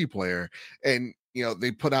multiplayer, and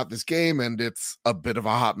they put out this game and it's a bit of a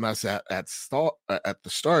hot mess at the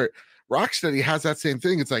start. Rocksteady has that same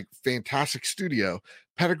thing. It's like fantastic studio,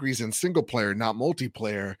 pedigrees in single player, not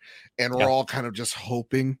multiplayer, and we're all kind of just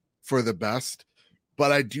hoping for the best.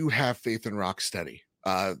 But I do have faith in Rocksteady.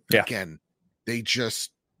 Again,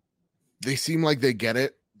 they seem like they get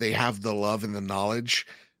it. They have the love and the knowledge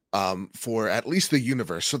for at least the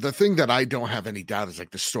universe. So the thing that I don't have any doubt is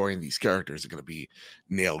like the story and these characters are going to be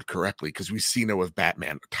nailed correctly, because we've seen it with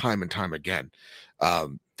Batman time and time again,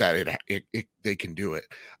 that they can do it.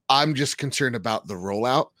 I'm just concerned about the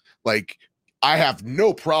rollout. Like, I have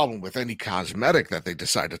no problem with any cosmetic that they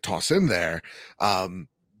decide to toss in there.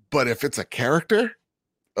 But if it's a character,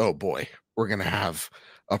 oh boy, we're going to have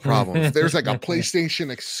a problem. If there's like a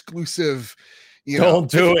PlayStation exclusive, don't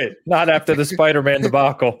do it. Not after the Spider-Man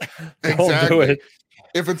debacle. Don't do it.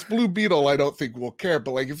 If it's Blue Beetle, I don't think we'll care.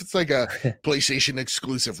 But like, if it's like a PlayStation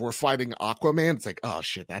exclusive, we're fighting Aquaman, it's like, oh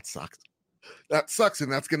shit, that sucks. That sucks,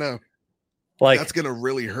 and that's gonna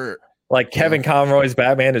really hurt. Like Kevin Conroy's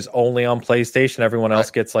Batman is only on PlayStation. Everyone else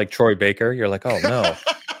gets like Troy Baker. You're like, oh no.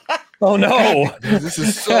 Oh no. This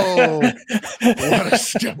is so what a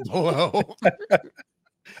step below.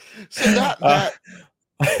 So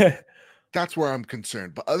that's where I'm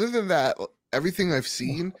concerned. But other than that, everything I've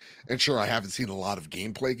seen, and sure, I haven't seen a lot of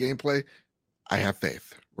gameplay, I have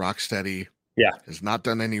faith. Rocksteady has not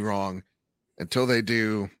done any wrong. Until they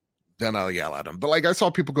do, then I'll yell at them. But like, I saw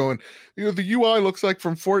people going, the UI looks like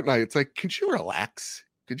from Fortnite. It's like, could you relax?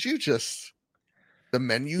 Could you just, the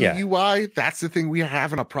menu UI, that's the thing we are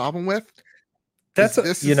having a problem with? That's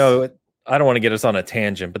I don't want to get us on a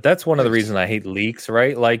tangent, but that's one of the reasons I hate leaks,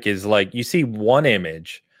 right? Like you see one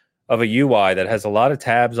image of a UI that has a lot of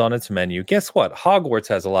tabs on its menu. Guess what? Hogwarts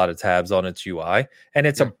has a lot of tabs on its UI, and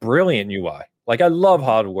it's a brilliant UI. Like I love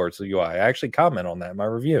Hogwarts UI. I actually comment on that in my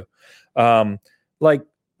review. Like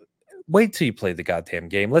wait till you play the goddamn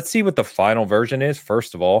game. Let's see what the final version is,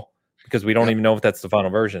 first of all, because we don't even know if that's the final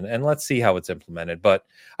version. And let's see how it's implemented. But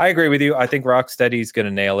I agree with you. I think Rocksteady's going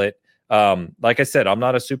to nail it. Like I said, I'm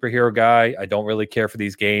not a superhero guy. I don't really care for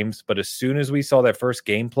these games. But as soon as we saw that first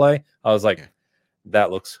gameplay, I was like,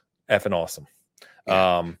 that looks effing awesome.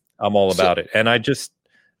 I'm all about it. And I just,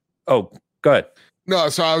 go ahead. No,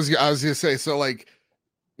 so I was going to say, so like,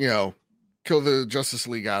 kill the Justice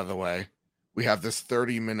League out of the way. We have this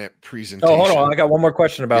 30-minute presentation. Oh, hold on. I got one more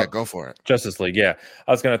question about go for it. Justice League. Yeah,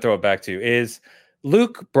 I was going to throw it back to you. Is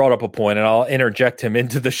Luke brought up a point, and I'll interject him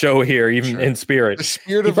into the show here, even in spirit. The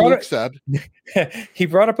spirit of Luke said. He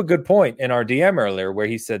brought up a good point in our DM earlier where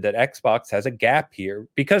he said that Xbox has a gap here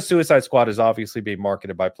because Suicide Squad is obviously being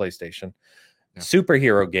marketed by PlayStation. Yeah.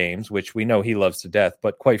 Superhero games, which we know he loves to death,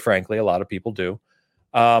 but quite frankly, a lot of people do.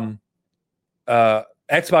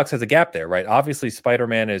 Xbox has a gap there, right? Obviously,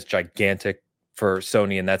 Spider-Man is gigantic for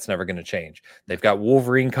Sony, and that's never going to change. They've got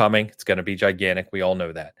Wolverine coming. It's going to be gigantic. We all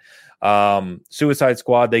know that. Suicide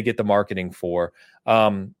Squad, they get the marketing for.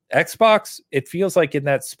 Xbox, it feels like in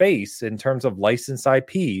that space, in terms of licensed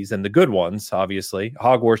IPs, and the good ones, obviously.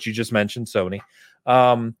 Hogwarts, you just mentioned, Sony.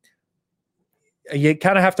 You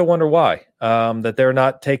kind of have to wonder why that they're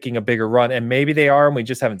not taking a bigger run, and maybe they are, and we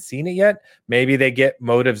just haven't seen it yet. Maybe they get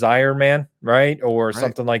Motive's Iron Man, right, or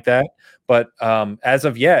something like that. But as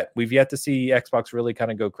of yet, we've yet to see Xbox really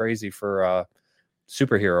kind of go crazy for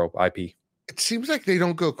superhero IP. It seems like they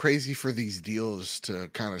don't go crazy for these deals to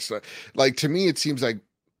kind of start. Like to me, it seems like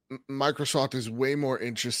Microsoft is way more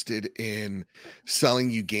interested in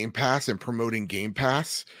selling you Game Pass and promoting Game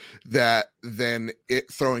Pass than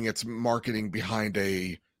it throwing its marketing behind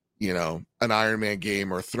an Iron Man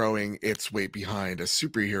game or throwing its weight behind a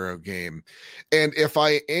superhero game. And if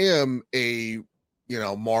I am a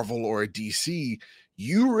Marvel or a DC,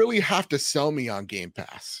 you really have to sell me on Game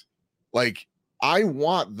Pass. Like I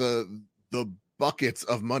want the buckets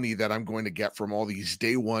of money that I'm going to get from all these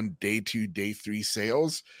day 1, day 2, day 3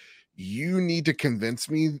 sales. You need to convince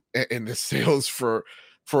me, and the sales for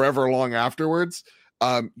forever long afterwards.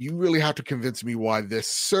 You really have to convince me why this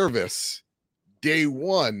service day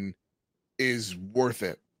 1 is worth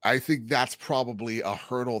it. I think that's probably a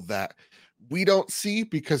hurdle that we don't see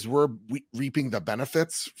because we're reaping the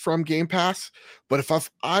benefits from Game Pass. But if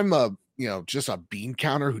I'm a just a bean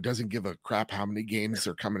counter who doesn't give a crap how many games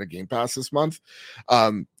are coming to Game Pass this month,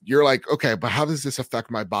 you're like, okay, but how does this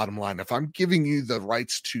affect my bottom line? If I'm giving you the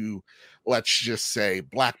rights to, let's just say,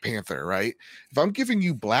 Black Panther, right? If I'm giving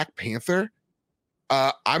you Black Panther,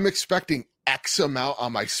 I'm expecting X amount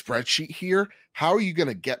on my spreadsheet here. How are you going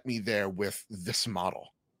to get me there with this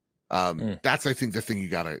model? That's, I think, the thing you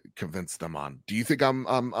got to convince them on. Do you think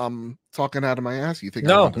I'm talking out of my ass? You think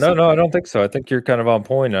no, I don't think so. I think you're kind of on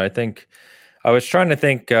point. I think I was trying to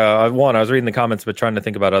think. I was reading the comments, but trying to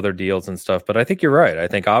think about other deals and stuff. But I think you're right. I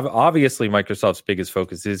think obviously Microsoft's biggest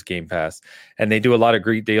focus is Game Pass, and they do a lot of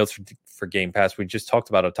great deals for Game Pass. We just talked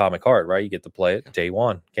about Atomic Heart, right? You get to play it day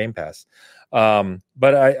 1, Game Pass.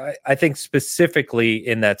 But I think specifically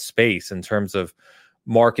in that space, in terms of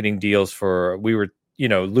marketing deals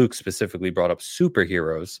Luke specifically brought up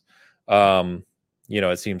superheroes.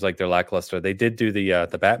 It seems like they're lackluster. They did do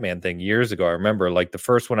the Batman thing years ago. I remember, like the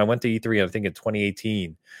first one I went to E3, I think in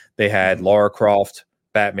 2018, they had Lara Croft,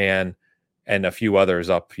 Batman, and a few others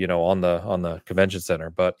up, on the convention center.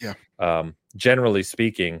 But generally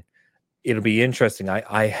speaking, it'll be interesting.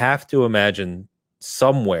 I have to imagine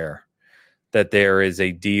somewhere that there is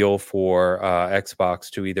a deal for Xbox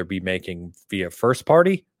to either be making via first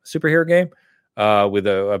party superhero game, with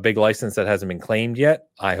a big license that hasn't been claimed yet.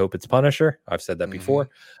 I hope it's Punisher. I've said that before.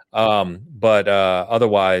 But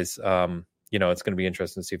otherwise, it's going to be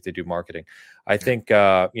interesting to see if they do marketing. I think,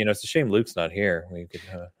 it's a shame Luke's not here. We could,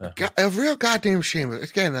 a real goddamn shame.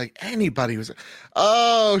 Again, like anybody was.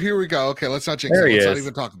 Oh, here we go. Okay, let's not jinx it. Let's not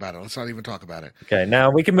even talk about it. Okay,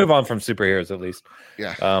 now we can move on from superheroes at least.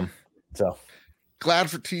 Yeah. So glad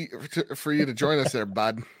for you to join us there,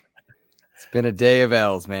 bud. It's been a day of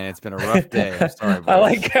L's, man. It's been a rough day. I'm sorry, boys. I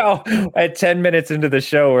like how at 10 minutes into the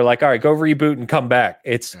show, we're like, all right, go reboot and come back.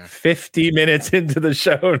 It's 50 minutes into the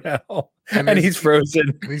show now, and he's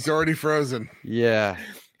frozen. And he's already frozen. Yeah.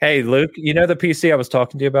 Hey, Luke, the PC I was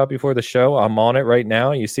talking to you about before the show? I'm on it right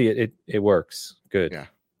now. You see it works. Good. Yeah.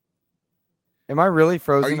 Am I really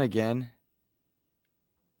frozen again?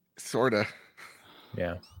 Sort of.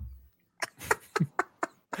 Yeah.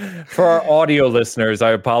 For our audio listeners,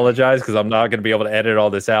 I apologize because I'm not going to be able to edit all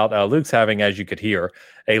this out. Luke's having, as you could hear,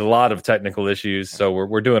 a lot of technical issues, so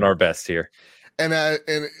we're doing our best here. And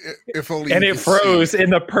if only and it froze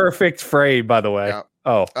in the perfect frame, by the way. Yeah.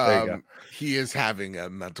 Oh, there you go. He is having a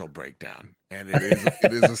mental breakdown, and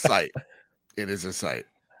it is a sight. It is a sight.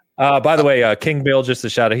 By the way, King Bill, just a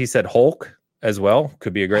shout out. He said Hulk as well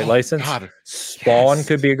could be a great license. God. Spawn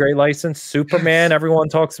could be a great license. Superman, everyone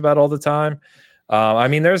talks about all the time. I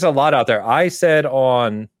mean, there's a lot out there. I said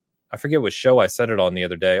on, I forget what show I said it on the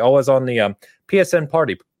other day. I was on the PSN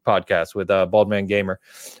Party podcast with Baldman Gamer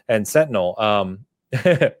and Sentinel.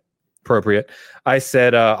 Appropriate. I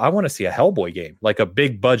said I want to see a Hellboy game, like a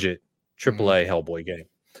big budget AAA Hellboy game.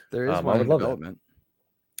 There is one in development.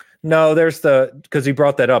 No, there's because he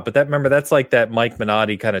brought that up, but that's like that Mike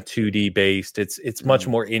Minotti kind of 2D based. It's much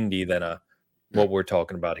more indie than what we're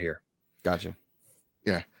talking about here. Gotcha.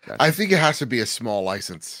 Yeah, gotcha. I think it has to be a small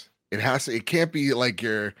license. It can't be like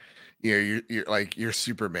your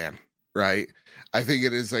Superman, right? I think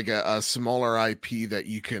it is like a smaller IP that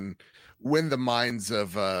you can win the minds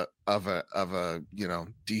of a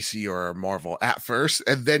DC or a Marvel at first,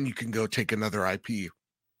 and then you can go take another IP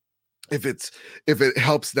if it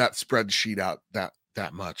helps that spreadsheet out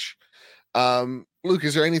that much. Luke,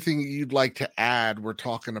 is there anything you'd like to add? We're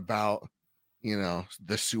talking about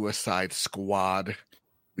the Suicide Squad.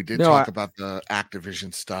 We did talk about the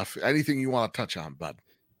Activision stuff. Anything you want to touch on, bud?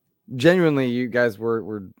 Genuinely, you guys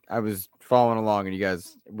were I was following along, and you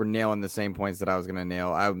guys were nailing the same points that I was going to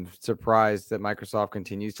nail. I'm surprised that Microsoft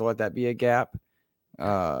continues to let that be a gap.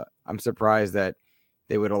 I'm surprised that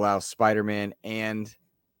they would allow Spider-Man and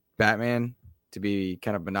Batman to be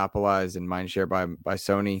kind of monopolized and mindshare by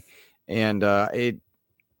Sony, and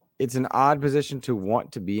it's an odd position to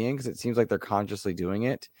want to be in because it seems like they're consciously doing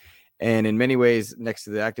it. And in many ways, next to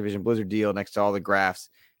the Activision Blizzard deal, next to all the graphs,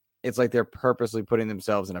 it's like they're purposely putting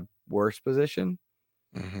themselves in a worse position.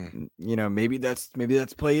 Mm-hmm. Maybe that's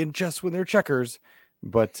playing chess with their checkers,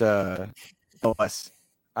 but nonetheless,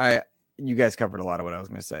 you guys covered a lot of what I was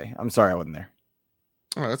going to say. I'm sorry I wasn't there.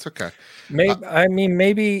 Oh, that's okay.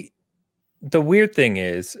 Maybe the weird thing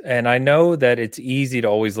is, and I know that it's easy to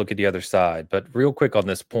always look at the other side, but real quick on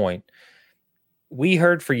this point, we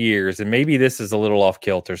heard for years, and maybe this is a little off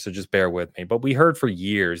kilter, so just bear with me, but we heard for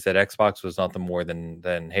years that Xbox was nothing more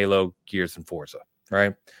than Halo, Gears, and Forza,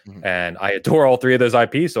 right? Mm-hmm. And I adore all three of those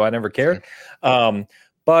IPs, so I never cared.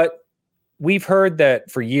 But we've heard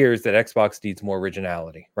that for years that Xbox needs more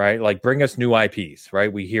originality, right? Like bring us new IPs,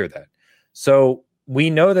 right? We hear that. So we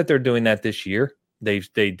know that they're doing that this year.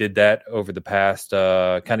 They did that over the past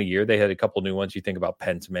kind of year. They had a couple new ones. You think about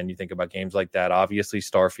Pentiment, you think about games like that. Obviously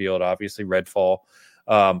Starfield, obviously Redfall,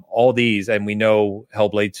 all these. And we know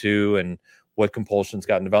Hellblade 2 and what Compulsion's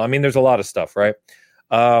gotten developed. I mean, there's a lot of stuff, right?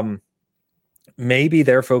 Maybe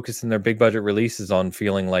they're focusing their big budget releases on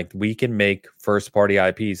feeling like we can make first party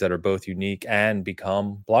IPs that are both unique and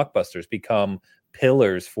become blockbusters, become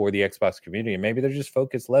pillars for the Xbox community. And maybe they're just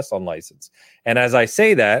focused less on license. And as I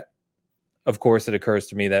say that, of course, it occurs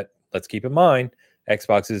to me that let's keep in mind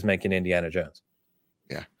Xbox is making Indiana Jones.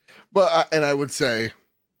 Yeah, but and I would say,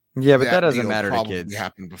 yeah, but that doesn't matter to kids.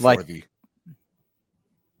 Happened before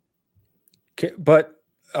But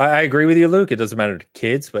I agree with you, Luke. It doesn't matter to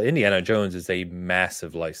kids, but Indiana Jones is a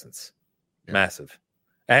massive license, massive.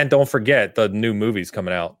 And don't forget the new movie's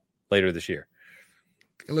coming out later this year.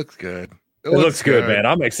 It looks good. It looks good, man.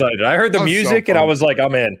 I'm excited. I heard the music and I was like,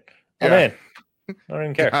 I'm in. I'm in. I don't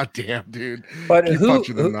even care. God damn, dude. But keep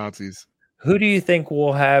punching the Nazis. Who do you think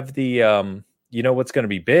will have the what's going to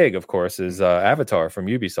be big, of course, is Avatar from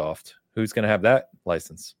Ubisoft. Who's going to have that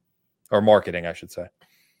license or marketing, I should say?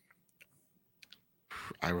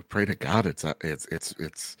 I would pray to God it's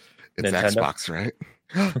Nintendo? Xbox, right?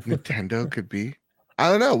 Nintendo could be. I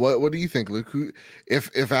don't know. What do you think, Luke?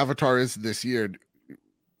 If Avatar is this year,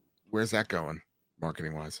 where's that going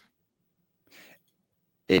marketing wise?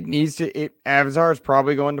 It needs to. Avatar is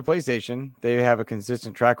probably going to PlayStation. They have a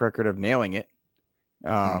consistent track record of nailing it,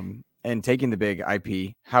 and taking the big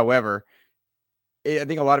IP. However, I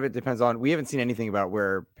think a lot of it depends on. We haven't seen anything about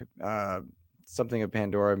where something of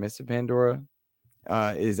Pandora, Mists of Pandora,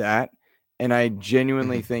 is at, and I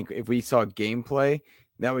genuinely think if we saw gameplay,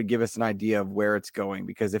 that would give us an idea of where it's going.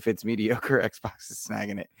 Because if it's mediocre, Xbox is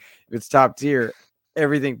snagging it. If it's top tier,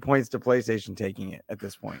 everything points to PlayStation taking it at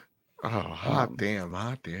this point. Oh, hot damn.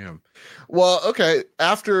 Well, okay.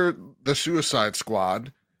 After the Suicide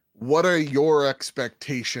Squad, what are your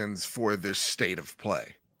expectations for this state of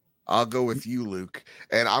play? I'll go with you, Luke.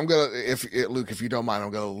 And I'm going to, Luke, if you don't mind, I'm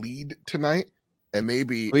going to lead tonight. And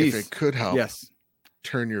maybe Please. If it could help. Yes.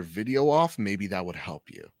 turn your video off, maybe that would help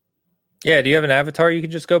you. Yeah, do you have an avatar you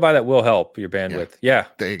can just go by that will help your bandwidth? Yeah,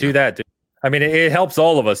 do that, dude. I mean, it helps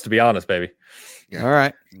all of us, to be honest, baby. Yeah. All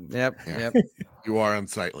right. Yep. You are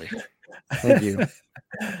unsightly. Thank you.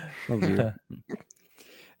 Thank you.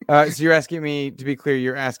 So you're asking me, to be clear,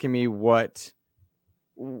 you're asking me what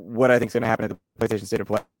I think is going to happen at the PlayStation State of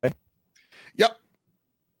Play? Yep.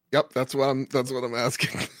 That's what I'm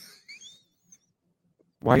asking.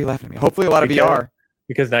 Why are you laughing at me? Hopefully, a lot of VR.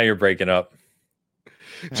 Because now you're breaking up.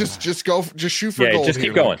 Just shoot for gold. Just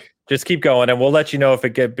keep going. Just keep going, and we'll let you know if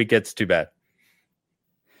it gets too bad.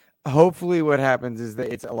 Hopefully, what happens is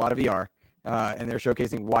that it's a lot of VR, and they're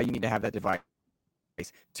showcasing why you need to have that device.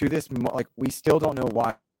 To this, like, we still don't know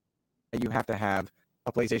why you have to have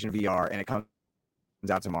a PlayStation VR, and it comes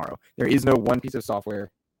out tomorrow. There is no one piece of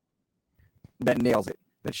software that nails it,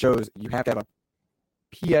 that shows you have to have a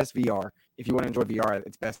PSVR if you want to enjoy VR at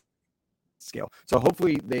its best scale. So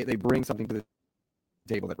hopefully they bring something to the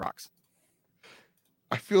table that rocks.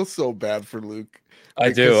 I feel so bad for Luke.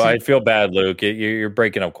 I do. I feel bad, Luke. You're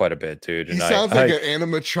breaking up quite a bit, dude. He sounds like an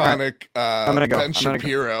animatronic Ben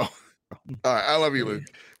Shapiro. All right, I love you, Luke.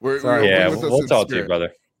 We'll talk to you,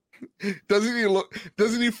 brother.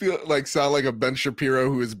 Doesn't he sound like a Ben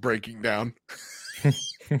Shapiro who is breaking down?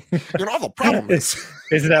 The problem is,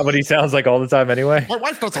 isn't that what he sounds like all the time anyway? My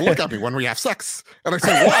wife doesn't look at me when we have sex, and I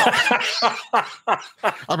say, "Wow,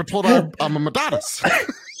 I've been told I'm a Madonna's."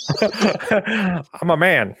 I'm a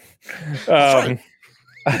man.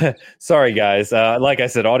 Sorry, guys. Like I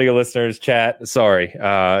said, audio listeners, chat. Sorry,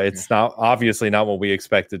 it's not obviously not what we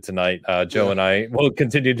expected tonight. Joe and I will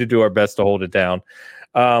continue to do our best to hold it down.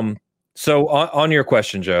 So on your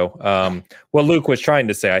question, Joe, what Luke was trying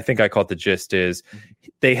to say, I think I caught the gist, is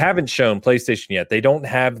they haven't shown PlayStation yet. They don't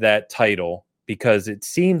have that title because it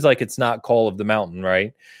seems like it's not Call of the Mountain,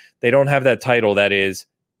 right? They don't have that title that it's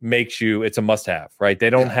a must-have, right?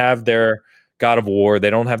 They don't have their God of War.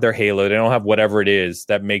 They don't have their Halo. They don't have whatever it is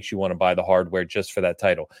that makes you want to buy the hardware just for that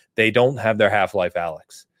title. They don't have their Half-Life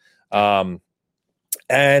Alyx.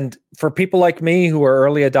 And for people like me who are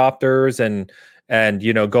early adopters and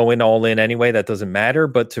going all in anyway, that doesn't matter.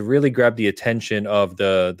 But to really grab the attention of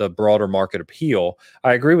the broader market appeal,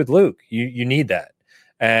 I agree with Luke. You need that.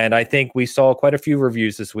 And I think we saw quite a few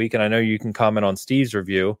reviews this week. And I know you can comment on Steve's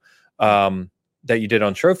review that you did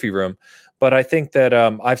on Trophy Room. But I think that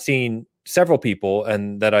I've seen several people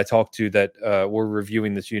and that I talked to that were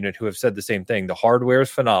reviewing this unit who have said the same thing. The hardware is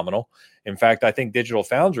phenomenal. In fact, I think Digital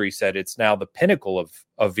Foundry said it's now the pinnacle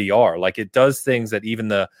of VR. Like, it does things that even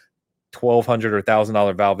the $1,200 or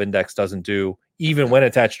 $1,000 Valve Index doesn't do, even when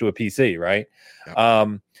attached to a PC, right?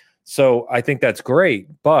 Yep. So I think that's great,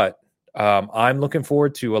 but I'm looking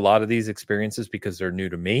forward to a lot of these experiences because they're new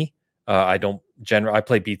to me. I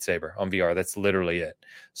play Beat Saber on VR. That's literally it.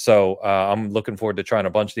 So I'm looking forward to trying a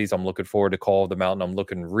bunch of these. I'm looking forward to Call of the Mountain. I'm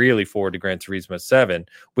looking really forward to Gran Turismo 7,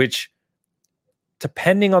 which,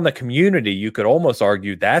 depending on the community, you could almost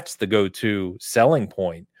argue that's the go-to selling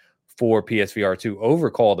point for PSVR2 over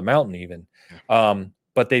Call of the Mountain even.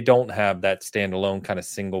 But they don't have that standalone kind of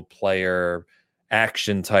single player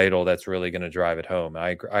action title that's really going to drive it home.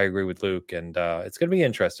 I agree with Luke, and it's going to be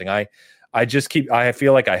interesting. I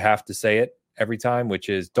feel like I have to say it every time, which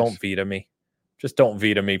is don't Vita me. Just don't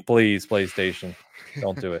Vita me, please, PlayStation.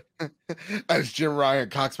 Don't do it. As Jim Ryan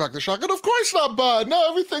cocks back the shotgun, of course not, bud. No,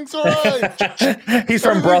 everything's all right. He's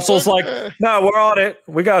from Brussels, like, no, we're on it.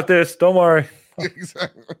 We got this. Don't worry.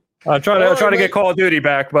 Exactly. I'm trying to get Call of Duty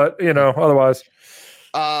back, but otherwise.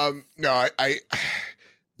 No,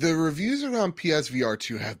 the reviews around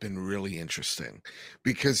PSVR2 have been really interesting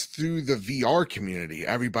because through the VR community,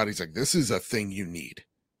 everybody's like, this is a thing you need.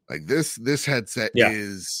 Like this headset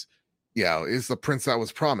is the prince that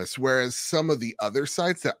was promised. Whereas some of the other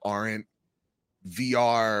sites that aren't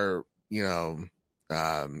VR,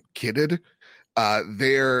 kitted,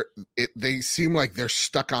 they seem like they're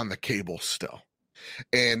stuck on the cable still.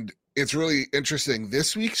 And it's really interesting.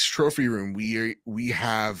 This week's Trophy Room, we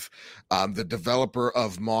have the developer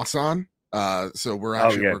of Moss on. So we're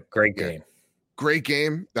actually great game. Great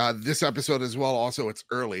game. This episode as well. Also, it's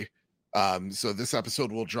early. So this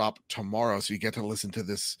episode will drop tomorrow. So you get to listen to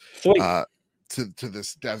this to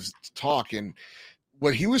this dev's talk. And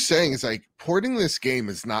what he was saying is like porting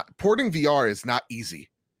VR is not easy.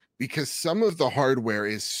 Because some of the hardware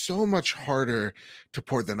is so much harder to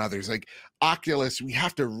port than others. Like Oculus, we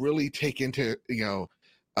have to really take into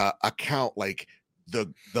account like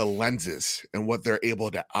the lenses and what they're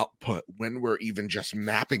able to output when we're even just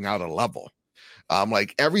mapping out a level.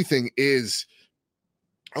 Like everything is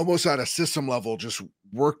almost at a system level, just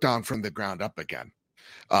worked on from the ground up again.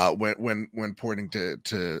 when porting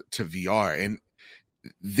to VR. And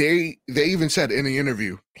they even said in the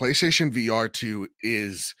interview, PlayStation VR2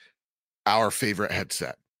 is our favorite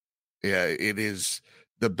headset. Yeah, it is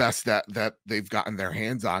the best that they've gotten their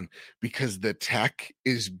hands on, because the tech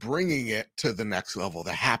is bringing it to the next level.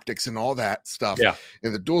 The haptics and all that stuff,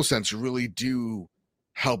 and the DualSense really do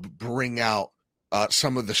help bring out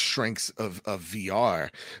some of the strengths of VR.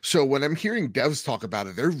 So when I'm hearing devs talk about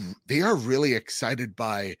it, they are really excited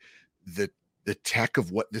by the tech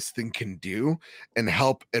of what this thing can do and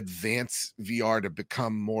help advance VR to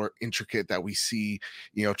become more intricate that we see,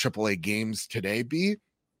 AAA games today be.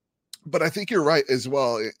 But I think you're right as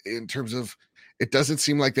well in terms of, it doesn't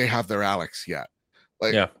seem like they have their Alex yet.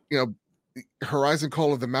 Like, Horizon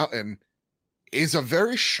Call of the Mountain is a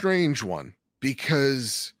very strange one,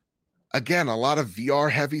 because again, a lot of VR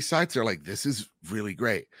heavy sites are like, this is really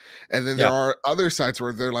great. And then there are other sites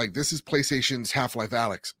where they're like, this is PlayStation's Half-Life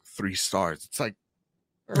Alyx, 3 stars. It's like,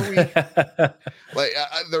 are we like,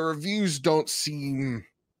 the reviews don't seem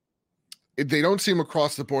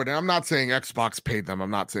across the board. And I'm not saying Xbox paid them.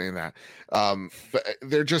 I'm not saying that. But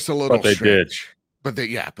they're just a little strange. But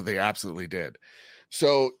they absolutely did.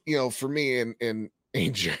 So, for me and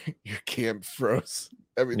Angel, your camp froze.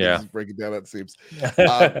 Everything's breaking down, it seems.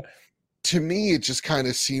 To me, it just kind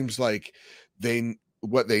of seems like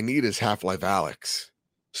what they need is Half-Life Alyx.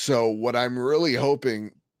 So what I'm really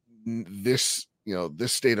hoping this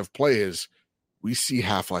state of play is we see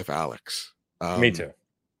Half-Life Alyx. Me too.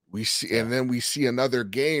 We see, and then we see another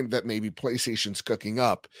game that maybe PlayStation's cooking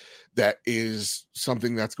up that is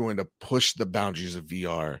something that's going to push the boundaries of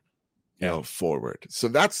VR, forward. So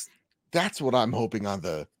that's what I'm hoping on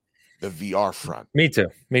the VR front. Me too.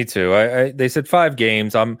 They said 5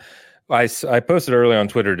 games. I posted earlier on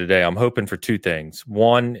Twitter today. I'm hoping for 2 things.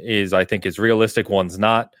 One is, I think, is realistic. One's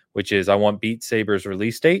not, which is I want Beat Saber's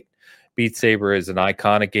release date. Beat Saber is an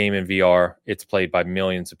iconic game in VR. It's played by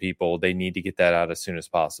millions of people. They need to get that out as soon as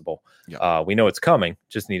possible. We know it's coming,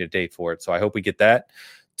 just need a date for it. So I hope we get that.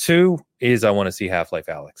 2 is I want to see Half-Life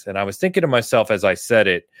Alyx. And I was thinking to myself as I said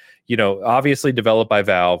it, obviously developed by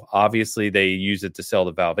Valve. Obviously they use it to sell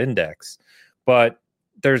the Valve Index. But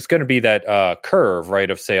there's going to be that curve,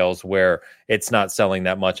 right, of sales where it's not selling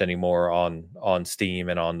that much anymore on Steam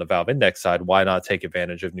and on the Valve Index side. Why not take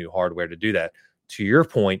advantage of new hardware to do that? To your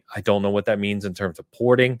point, I don't know what that means in terms of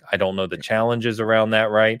porting. I don't know the challenges around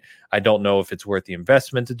that, right? I don't know if it's worth the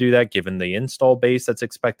investment to do that, given the install base that's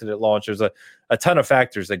expected at launch. There's a ton of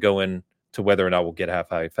factors that go into whether or not we'll get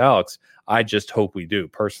Half-Life Alyx. I just hope we do,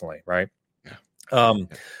 personally, right?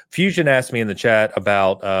 Fusion asked me in the chat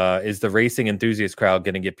about is the racing enthusiast crowd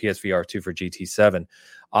going to get PSVR2 for GT7?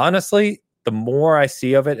 Honestly, the more I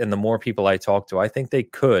see of it and the more people I talk to, I think they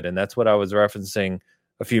could. And that's what I was referencing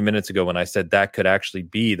a few minutes ago when I said that could actually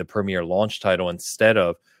be the premier launch title instead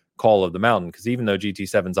of Call of the Mountain. Because even though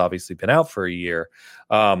GT7's obviously been out for a year,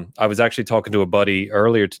 I was actually talking to a buddy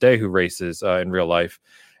earlier today who races in real life.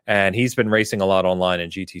 And he's been racing a lot online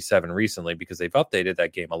in GT7 recently because they've updated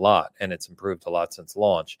that game a lot and it's improved a lot since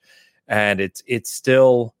launch. And it's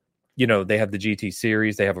still, they have the GT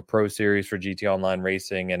series, they have a pro series for GT Online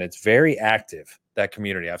Racing, and it's very active, that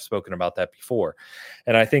community. I've spoken about that before.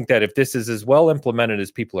 And I think that if this is as well implemented as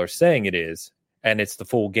people are saying it is, and it's the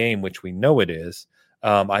full game, which we know it is,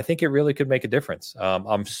 I think it really could make a difference.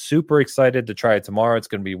 I'm super excited to try it tomorrow. It's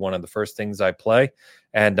going to be one of the first things I play.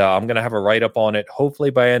 And I'm going to have a write-up on it, hopefully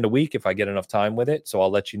by end of week, if I get enough time with it. So I'll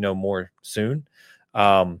let you know more soon.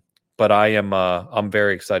 But I'm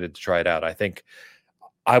very excited to try it out. I think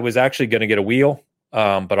I was actually going to get a wheel,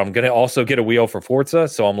 but I'm going to also get a wheel for Forza.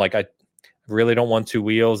 So I'm like, I really don't want 2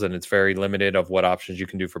 wheels, and it's very limited of what options you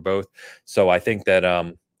can do for both. So I think that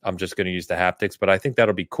I'm just going to use the haptics, but I think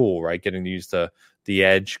that'll be cool, right? Getting to use the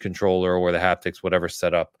Edge controller or the haptics, whatever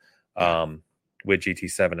setup with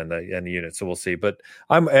GT7 and the unit. So we'll see. But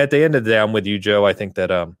I'm at the end of the day, I'm with you, Joe. I think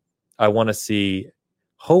that I want to see,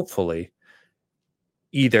 hopefully,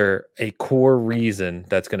 either a core reason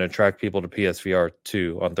that's going to attract people to PSVR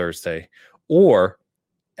 2 on Thursday, or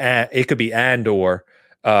it could be or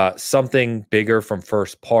something bigger from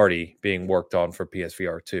first party being worked on for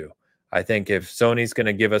PSVR 2. I think if Sony's going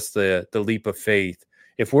to give us the leap of faith,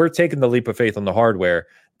 if we're taking the leap of faith on the hardware,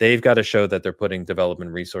 they've got to show that they're putting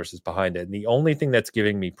development resources behind it. And the only thing that's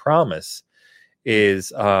giving me promise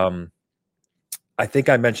is, I think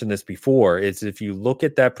I mentioned this before, is if you look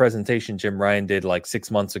at that presentation Jim Ryan did like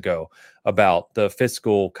 6 months ago about the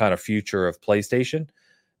fiscal kind of future of PlayStation,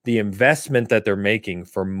 the investment that they're making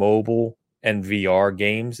for mobile and VR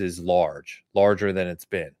games is larger than it's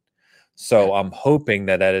been. So I'm hoping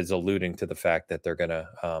that is alluding to the fact that they're going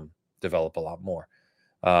to develop a lot more.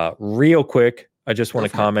 Real quick, I just want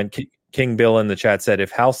to comment. King Bill in the chat said,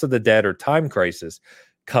 if House of the Dead or Time Crisis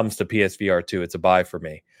comes to PSVR2, it's a buy for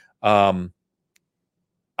me.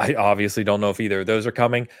 I obviously don't know if either of those are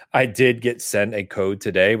coming. I did get sent a code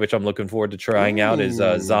today, which I'm looking forward to trying out. Is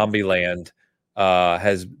Zombieland.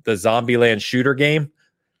 Has the Zombieland shooter game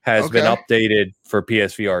has been updated for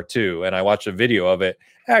PSVR 2, and I watched a video of it.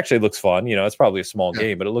 It actually looks fun. You know, it's probably a small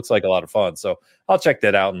game, but it looks like a lot of fun. So I'll check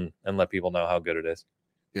that out and let people know how good it is.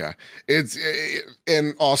 Yeah,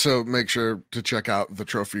 and also make sure to check out the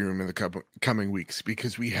trophy room in the coming weeks,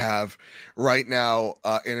 because we have right now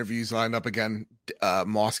interviews lined up again.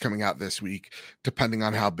 Moss coming out this week. Depending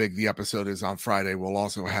on how big the episode is on Friday, we'll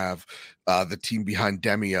also have the team behind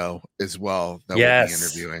Demio as well that we'll be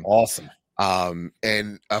interviewing. Awesome.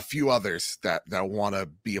 And a few others that want to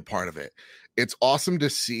be a part of it. It's awesome to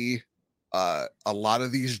see. A lot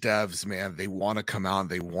of these devs, man, they want to come out and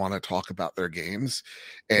they want to talk about their games,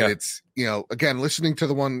 and it's, you know, again, listening to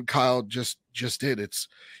the one Kyle just did, it's,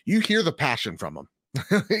 you hear the passion from them.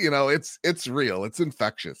 You know, it's real, it's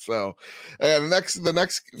infectious. So the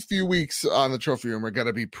next few weeks on the trophy room are going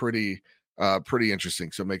to be pretty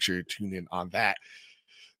interesting, so make sure you tune in on that.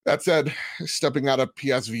 That said, stepping out of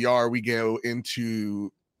PSVR, we go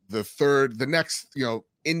into the next, you know,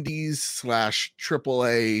 indies /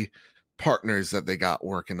 AAA partners that they got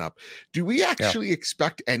working up. Do we actually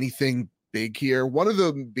expect anything big here? One of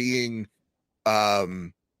them being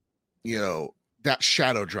you know, that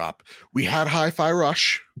Shadow Drop. We had Hi-Fi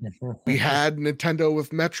Rush. We had Nintendo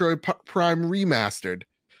with Metroid Prime Remastered.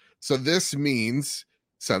 So this means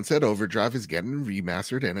Sunset Overdrive is getting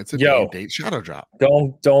remastered, and it's a day-and-date Shadow Drop.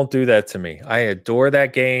 Don't do that to me. I adore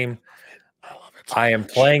that game. I am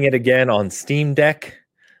playing it again on Steam Deck.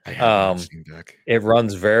 I have Steam Deck. It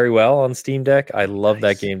runs very well on Steam Deck. I love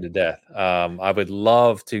that game to death. I would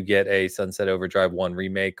love to get a Sunset Overdrive 1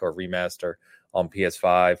 remake or remaster on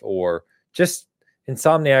PS5, or just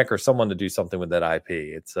Insomniac or someone to do something with that IP.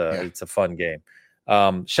 It's a fun game.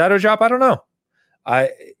 Shadow Drop, I don't know.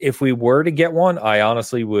 If we were to get one, I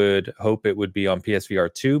honestly would hope it would be on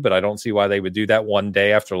PSVR 2, but I don't see why they would do that one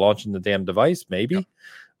day after launching the damn device. Maybe. Yeah.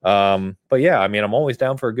 But yeah, I mean, I'm always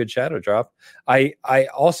down for a good Shadow Drop. I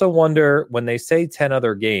also wonder, when they say 10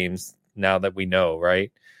 other games, now that we know,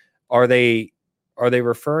 right? Are they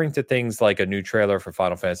referring to things like a new trailer for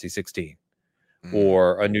Final Fantasy 16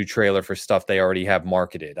 or a new trailer for stuff they already have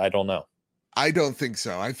marketed? I don't know. I don't think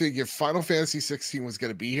so. I think if Final Fantasy 16 was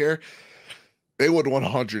going to be here, they would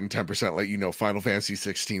 110% let you know Final Fantasy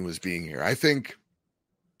 16 was being here. I think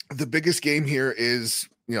the biggest game here is,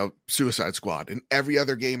 you know, Suicide Squad, and every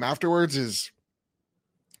other game afterwards is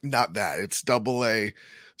not that. It's AA,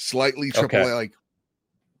 slightly AAA. Like,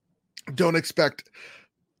 don't expect.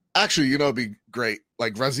 Actually, you know, it'd be great.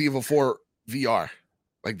 Like Resident Evil 4 VR,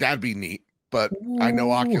 like that'd be neat. But I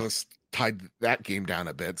know Oculus tied that game down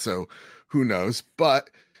a bit, so who knows? But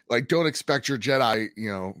like, don't expect your Jedi,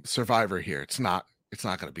 you know, Survivor here. It's not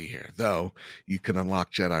going to be here, though. You can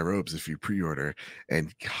unlock Jedi robes if you pre-order,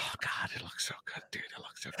 and oh god, it looks so good, dude. It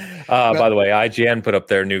looks so good. By the way, IGN put up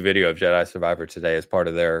their new video of Jedi Survivor today as part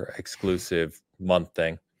of their exclusive month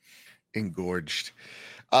thing. Engorged.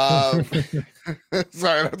 Sorry,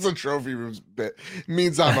 that's a trophy room bit. It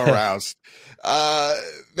means I'm aroused.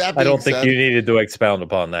 That I don't think you needed to expound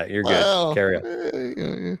upon that. You're good. Carry on.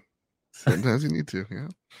 Yeah. Sometimes you need to. Yeah.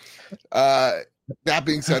 That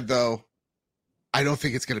being said, though, I don't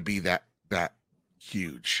think it's going to be that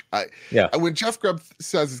huge. When Jeff Grubb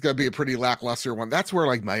says it's going to be a pretty lackluster one, that's where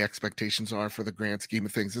like my expectations are for the grand scheme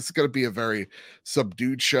of things. This is going to be a very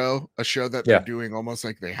subdued show, a show that they're doing almost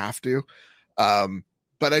like they have to.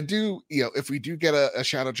 But I do, you know, if we do get a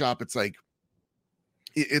Shadow Drop, it's like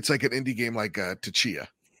an indie game like Tachia,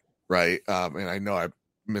 right? And I know I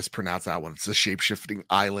mispronounced that one. It's a shape-shifting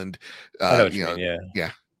island. I know what you mean,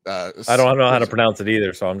 yeah. I don't know how to pronounce it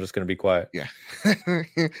either, so I'm just going to be quiet. Yeah.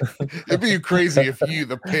 It'd be crazy if you,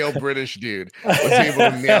 the pale British dude, was able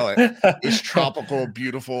to nail it. This tropical,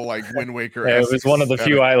 beautiful, like Wind Waker. Yeah, it was one of the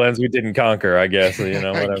few islands we didn't conquer, I guess. You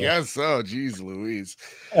know, whatever. I guess so. Jeez Louise.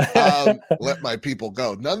 Let my people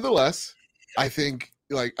go. Nonetheless, I think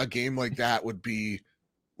like a game like that would be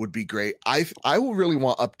great. I will really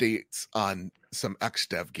want updates on some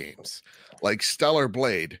XDev games. Like Stellar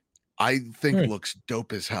Blade, I think looks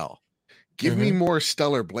dope as hell. Give me more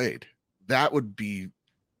Stellar Blade. That would be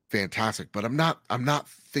fantastic. But I'm not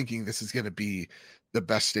thinking this is going to be the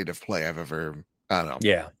best state of play I've ever. I don't know.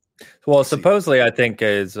 Yeah. Well, supposedly, I think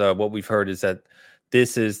is what we've heard is that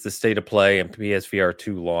this is the state of play and PSVR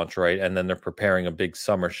 2 launch, right? And then they're preparing a big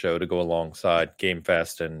summer show to go alongside Game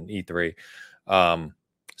Fest and E3.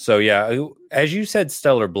 So yeah, as you said,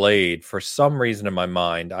 Stellar Blade, for some reason in my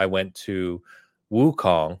mind, I went to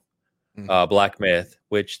Wukong, Black Myth,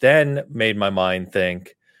 which then made my mind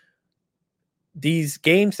think these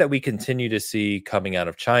games that we continue to see coming out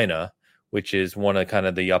of China, which is one of kind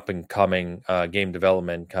of the up and coming game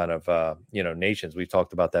development kind of nations. We've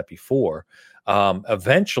talked about that before.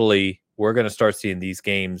 Eventually, we're going to start seeing these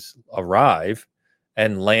games arrive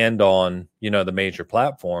and land on the major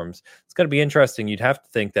platforms. It's going to be interesting. You'd have to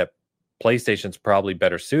think that PlayStation's probably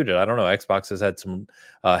better suited. I don't know. Xbox has had some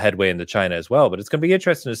headway into China as well, but it's going to be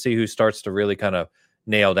interesting to see who starts to really kind of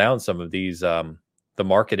nail down some of these the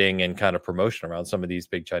marketing and kind of promotion around some of these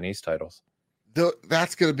big Chinese titles.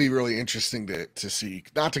 That's going to be really interesting to see.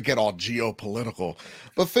 Not to get all geopolitical,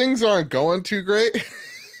 but things aren't going too great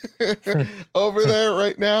over there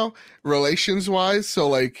right now, relations wise. So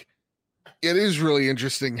like, it is really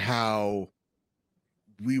interesting how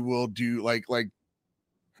we will do like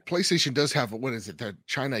PlayStation does have, what is it, the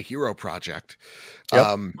China Hero Project.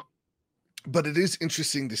 Yep. But it is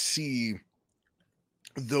interesting to see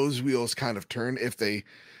those wheels kind of turn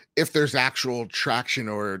if there's actual traction,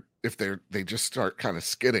 or if they just start kind of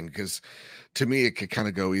skidding, because to me it could kind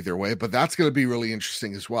of go either way. But that's going to be really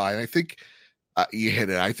interesting as well. And I think you hit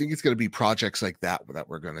it. I think it's going to be projects like that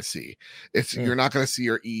we're going to see. You're not going to see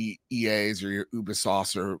your EAs or your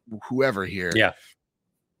Ubisofts or whoever here. Yeah.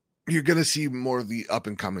 You're going to see more of the up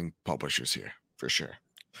and coming publishers here for sure.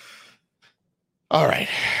 All right.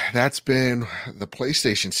 That's been the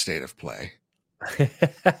PlayStation State of Play.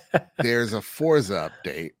 There's a Forza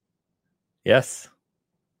update. Yes.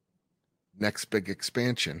 Next big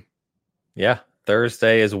expansion. Yeah.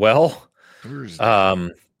 Thursday as well. Thursday.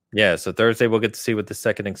 Yeah. So Thursday we'll get to see what the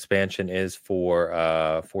second expansion is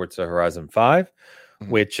for Forza Horizon 5.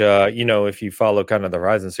 Which, if you follow kind of the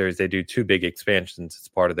Horizon series, they do 2 big expansions. It's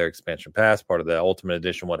part of their expansion pass, part of the Ultimate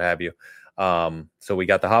Edition, what have you. So we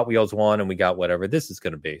got the Hot Wheels one, and we got whatever this is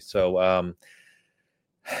going to be. So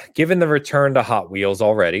given the return to Hot Wheels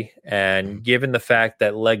already, and given the fact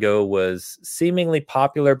that Lego was seemingly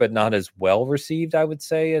popular but not as well received, I would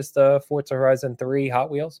say, as the Forza Horizon 3 Hot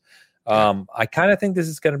Wheels, I kind of think this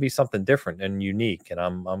is going to be something different and unique, and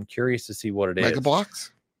I'm curious to see what it is. Mega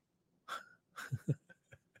Bloks?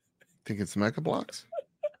 Think it's Mega Bloks?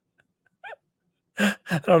 I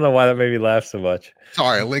don't know why that made me laugh so much.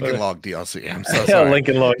 Sorry, Lincoln Log DLC. I'm so sorry.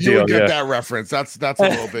 Lincoln Log you deal. Would get that reference. That's a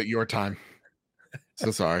little bit your time. So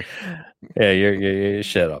sorry. Yeah, you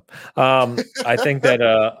shut up. I think that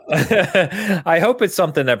I hope it's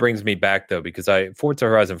something that brings me back though, because Forza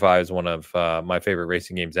Horizon 5 is one of my favorite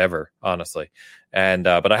racing games ever, honestly. And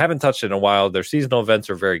but I haven't touched it in a while. Their seasonal events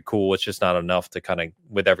are very cool. It's just not enough to kind of,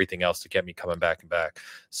 with everything else, to get me coming back and back.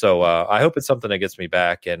 So I hope it's something that gets me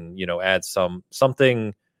back and adds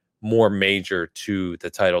something more major to the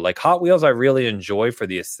title. Like Hot Wheels, I really enjoy for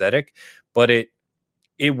the aesthetic, but it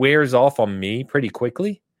wears off on me pretty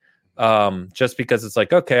quickly. Just because it's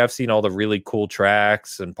like, okay, I've seen all the really cool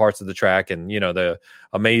tracks and parts of the track and, the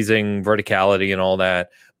amazing verticality and all that.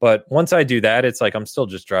 But once I do that, it's like, I'm still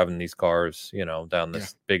just driving these cars, down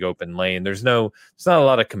this big open lane. There's not a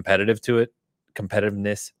lot of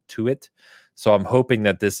competitiveness to it. So I'm hoping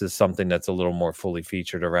that this is something that's a little more fully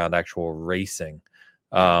featured around actual racing.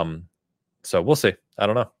 So we'll see. I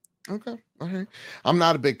don't know. Okay. All right. I'm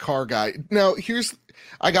not a big car guy. Now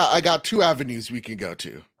I got 2 avenues we can go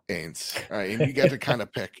to, Ains. All right. And you get to kind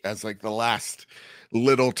of pick as like the last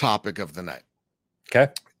little topic of the night.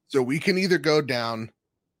 Okay. So we can either go down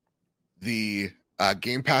the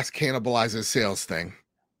Game Pass cannibalizes sales thing.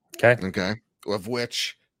 Okay. Okay. Of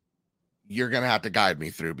which you're going to have to guide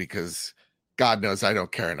me through, because God knows I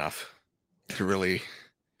don't care enough to really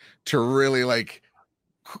like,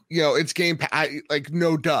 it's Game Pass, like,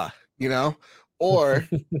 no duh, or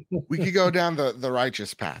we could go down the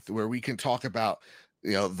righteous path where we can talk about,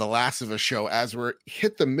 the Last of Us show as we're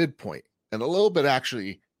hit the midpoint and a little bit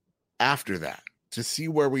actually after that, to see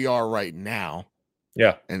where we are right now.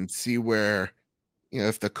 Yeah. And see where,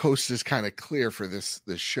 if the coast is kind of clear for this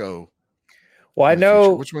show. Well, I know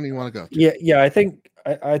future. Which one do you want to go to? Yeah. I think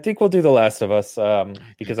we'll do The Last of Us,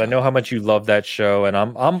 because I know how much you love that show, and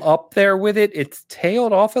I'm up there with it. It's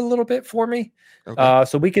tailed off a little bit for me. Okay.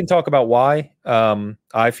 So we can talk about why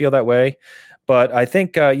I feel that way. But I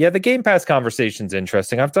think, the Game Pass conversation's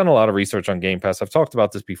interesting. I've done a lot of research on Game Pass. I've talked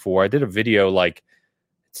about this before. I did a video, like,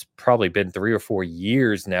 it's probably been 3 or 4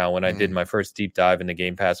 years now when I did my first deep dive into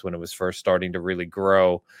Game Pass when it was first starting to really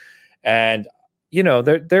grow. And,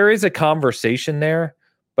 there is a conversation there,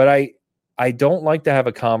 but I don't like to have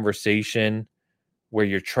a conversation where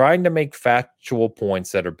you're trying to make factual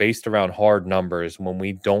points that are based around hard numbers when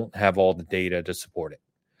we don't have all the data to support it.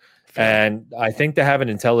 And I think to have an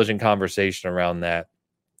intelligent conversation around that,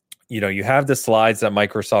 you have the slides that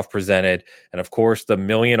Microsoft presented, and of course the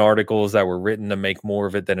million articles that were written to make more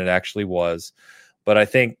of it than it actually was. But I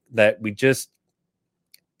think that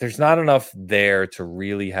there's not enough there to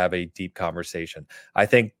really have a deep conversation. I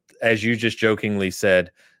think, as you just jokingly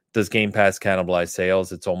said, does Game Pass cannibalize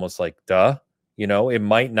sales? It's almost like, duh. It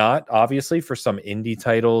might not, obviously, for some indie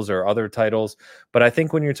titles or other titles. But I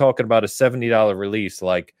think when you're talking about a $70 release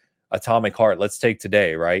like Atomic Heart, let's take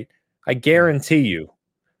today, right? I guarantee you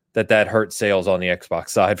that hurt sales on the Xbox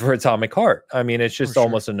side for Atomic Heart. I mean, it's just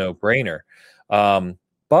almost a no-brainer.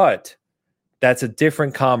 But that's a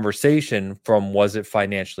different conversation from, was it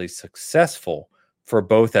financially successful for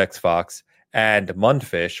both Xbox and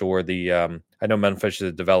Mundfish, or the I know Mundfish is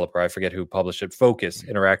a developer. I forget who published it. Focus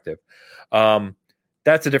Interactive.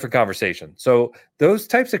 That's a different conversation. So those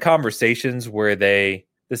types of conversations where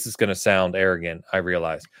this is going to sound arrogant, I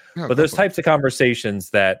realize, but those types of conversations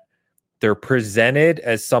that they're presented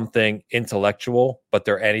as something intellectual, but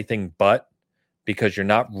they're anything but, because you're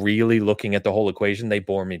not really looking at the whole equation, they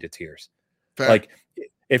bore me to tears. Fair. Like,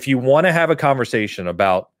 if you want to have a conversation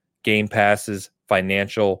about Game Pass's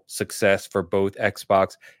financial success for both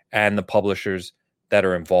Xbox and the publishers that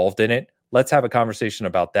are involved in it, let's have a conversation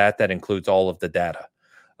about that includes all of the data.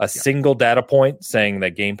 Single data point saying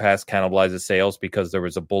that Game Pass cannibalizes sales because there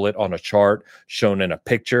was a bullet on a chart shown in a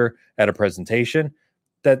picture at a presentation,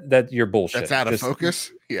 that you're bullshit. That's out of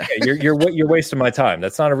focus. Yeah. You're wasting my time.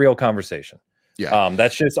 That's not a real conversation. Yeah.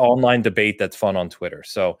 That's just online debate that's fun on Twitter.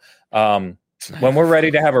 So when we're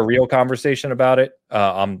ready to have a real conversation about it,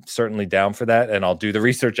 I'm certainly down for that, and I'll do the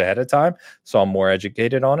research ahead of time so I'm more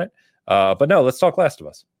educated on it. But no, let's talk Last of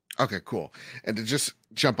Us. Okay, cool. And to just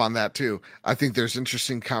jump on that too, I think there's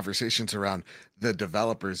interesting conversations around the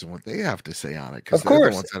developers and what they have to say on it, because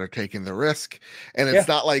they're the ones that are taking the risk, and it's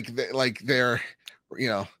not like they're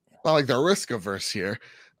not like they're risk averse here.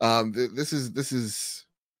 This is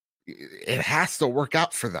it has to work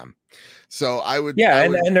out for them. So I would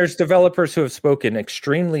and there's developers who have spoken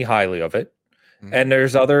extremely highly of it. Mm-hmm. And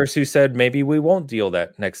there's others who said maybe we won't deal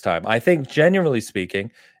that next time. I think, genuinely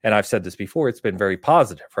speaking, and I've said this before, it's been very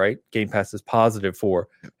positive, right? Game Pass is positive for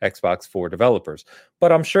Xbox, for developers.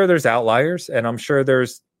 But I'm sure there's outliers, and I'm sure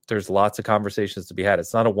there's lots of conversations to be had.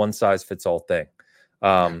 It's not a one-size-fits-all thing.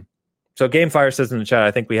 So GameFire says in the chat, I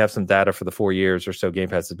think we have some data for the 4 years or so Game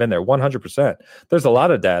Pass has been there. 100%. There's a lot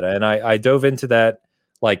of data, and I dove into that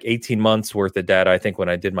like 18 months worth of data, I think, when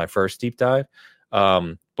I did my first deep dive.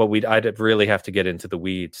 But I'd really have to get into the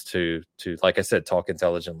weeds to, like I said, talk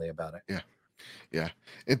intelligently about it. Yeah.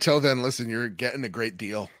 Until then, listen, you're getting a great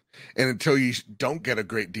deal. And until you don't get a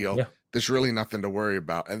great deal, there's really nothing to worry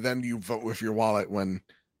about. And then you vote with your wallet when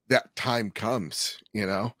that time comes,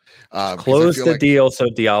 close the deal so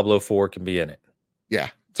Diablo 4 can be in it. Yeah.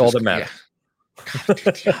 It's all that matters.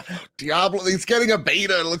 God, dude, Diablo, he's getting a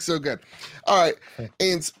beta. It looks so good. All right.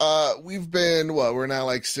 And we've been, we're now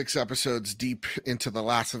like 6 episodes deep into the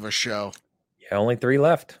Last of Us show. Yeah, only 3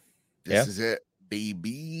 left. This is it,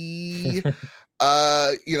 baby.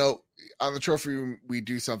 On the Trophy Room, we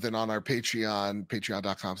do something on our Patreon,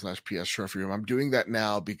 patreon.com/PS Trophy Room. I'm doing that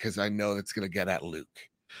now because I know it's going to get at Luke.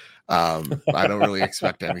 I don't really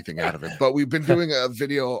expect anything out of it, but we've been doing a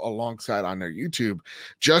video alongside on their YouTube,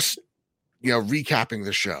 just recapping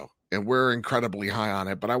the show, and we're incredibly high on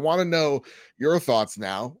it. But I want to know your thoughts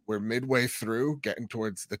now. We're midway through, getting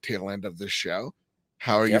towards the tail end of this show.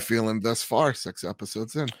 How are you feeling thus far, 6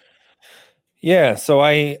 episodes in? Yeah, so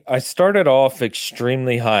I started off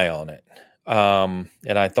extremely high on it, and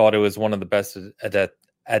I thought it was one of the best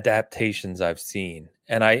adaptations I've seen.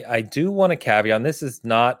 And I do want to caveat, and this is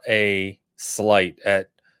not a slight at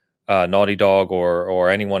Naughty Dog or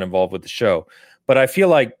anyone involved with the show, but I feel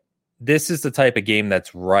like this is the type of game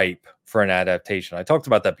that's ripe for an adaptation. I talked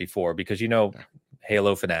about that before because,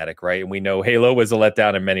 Halo fanatic, right? And we know Halo was a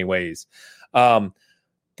letdown in many ways.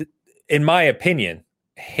 In my opinion,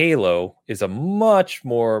 Halo is a much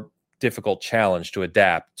more difficult challenge to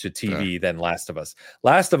adapt to TV than Last of Us.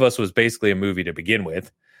 Last of Us was basically a movie to begin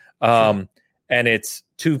with. And it's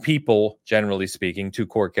 2 people, generally speaking, 2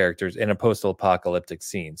 core characters in a post-apocalyptic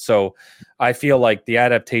scene. So I feel like the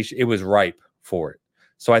adaptation, it was ripe for it.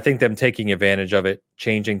 So I think them taking advantage of it,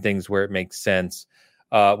 changing things where it makes sense,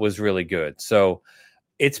 was really good. So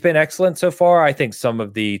it's been excellent so far. I think some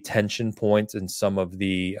of the tension points and some of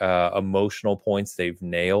the emotional points they've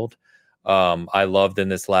nailed. I loved in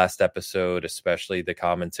this last episode, especially the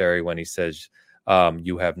commentary when he says,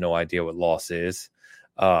 you have no idea what loss is.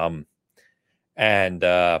 Sorry,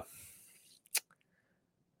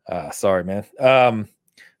 man.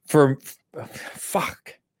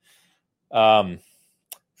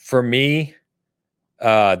 For me,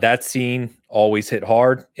 that scene always hit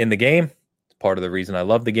hard in the game. It's part of the reason I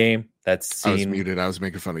love the game. That scene. I was muted. I was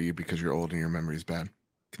making fun of you because you're old and your memory's bad.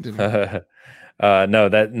 Continue.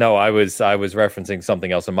 No, I was referencing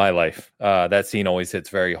something else in my life. That scene always hits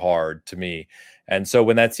very hard to me. And so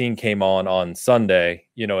when that scene came on Sunday,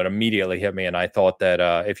 it immediately hit me. And I thought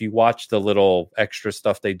that if you watch the little extra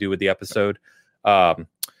stuff they do with the episode,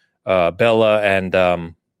 Bella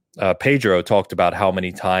and Pedro talked about how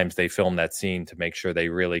many times they filmed that scene to make sure they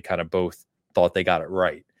really kind of both thought they got it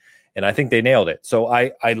right. And I think they nailed it. So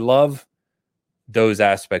I love those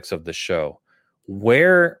aspects of the show.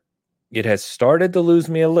 Where it has started to lose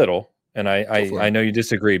me a little, and I know you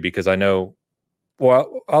disagree because I know,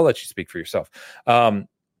 well, I'll let you speak for yourself.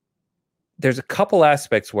 There's a couple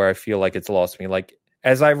aspects where I feel like it's lost me. Like,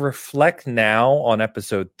 as I reflect now on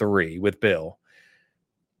episode 3 with Bill,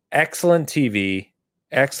 excellent TV,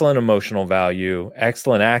 excellent emotional value,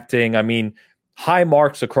 excellent acting. I mean, high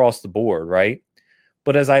marks across the board, right?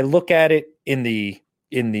 But as I look at it in the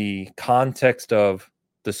context of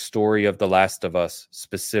the story of The Last of Us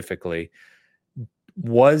specifically,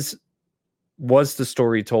 was the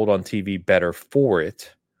story told on TV better for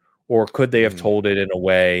it, or could they have told it in a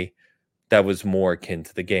way that was more akin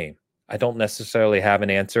to the game? I don't necessarily have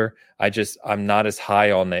an answer. I'm not as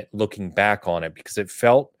high on it looking back on it, because it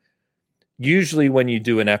felt, usually when you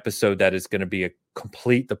do an episode that is going to be a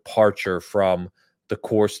complete departure from the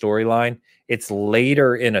core storyline, it's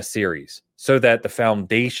later in a series so that the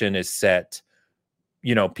foundation is set.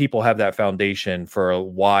 People have that foundation for a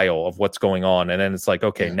while of what's going on. And then it's like,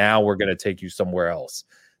 okay, now we're going to take you somewhere else.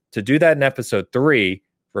 To do that in episode 3,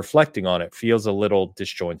 reflecting on it, feels a little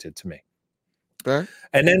disjointed to me. Fair.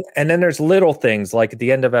 And then there's little things like at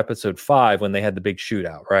the end of episode 5 when they had the big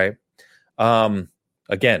shootout, right?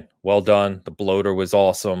 Again, well done. The bloater was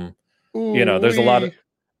awesome. There's a lot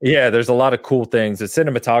of cool things. The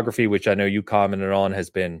cinematography, which I know you commented on, has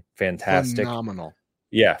been fantastic. Phenomenal.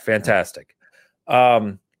 Yeah, fantastic.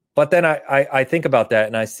 But then I think about that,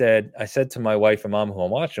 and I said to my wife and mom, who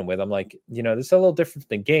I'm watching with, I'm like, this is a little different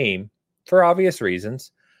than game for obvious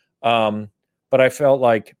reasons. But I felt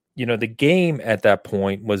like, the game at that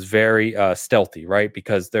point was very stealthy, right?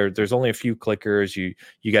 Because there's only a few clickers. You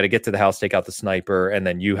got to get to the house, take out the sniper, and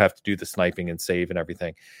then you have to do the sniping and save and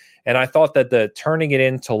everything. And I thought that the turning it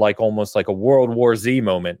into like almost like a World War Z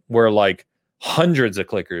moment where like hundreds of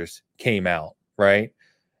clickers came out, right?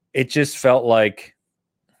 It just felt like,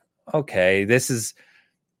 okay,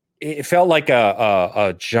 it felt like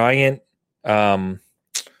a giant action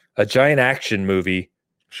movie,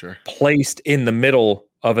 sure, placed in the middle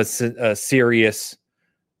of a serious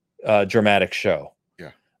dramatic show.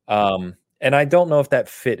 Yeah. And I don't know if that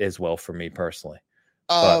fit as well for me personally.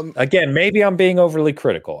 But again, maybe I'm being overly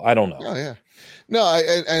critical. I don't know. Oh yeah. No,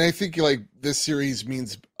 I think like this series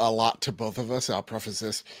means a lot to both of us. I'll preface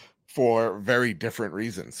this for very different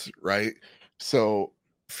reasons, right? So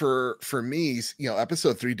for me,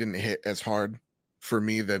 episode 3 didn't hit as hard for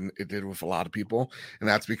me than it did with a lot of people, and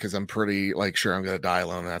that's because I'm pretty like sure I'm gonna die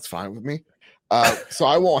alone, and that's fine with me. So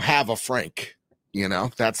I won't have a Frank.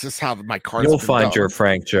 That's just how my cards. You'll find your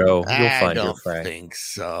Frank, Joe. You'll find your Frank. I don't think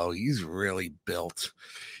so. He's really built.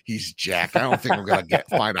 He's jacked. I don't think we're gonna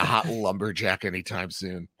find a hot lumberjack anytime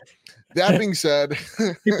soon. That being said,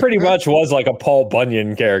 he pretty much was like a Paul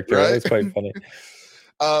Bunyan character. Right? It's quite funny.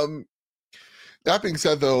 That being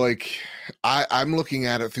said, though, like I'm looking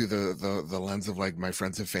at it through the lens of like my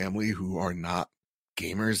friends and family who are not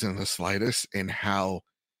gamers in the slightest, and how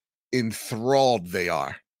enthralled they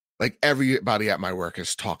are. Like everybody at my work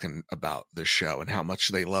is talking about the show and how much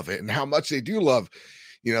they love it and how much they do love,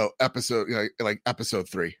 episode like episode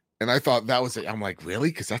 3. And I thought that was it. I'm like, really?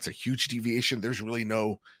 Because that's a huge deviation. There's really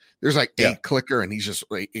there's like a clicker and he's just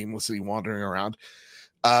like aimlessly wandering around.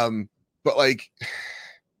 But like,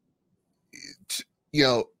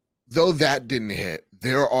 though that didn't hit,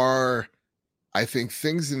 there are, I think,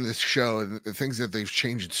 things in this show and the things that they've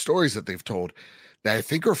changed, stories that they've told that I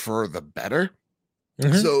think are for the better.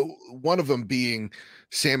 Mm-hmm. So one of them being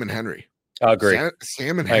Sam and Henry. Oh, great.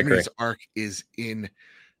 Sam and Henry's arc is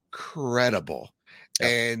incredible. Yep.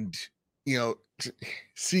 And,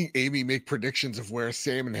 seeing Amy make predictions of where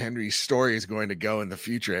Sam and Henry's story is going to go in the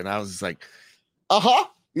future. And I was just like,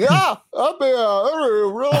 yeah,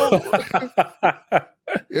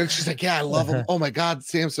 and she's like, yeah, I love him. Oh my God,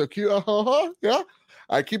 Sam's so cute. Yeah.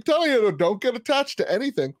 I keep telling you, don't get attached to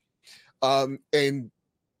anything. And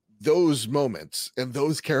those moments and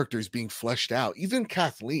those characters being fleshed out, even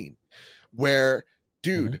Kathleen, where,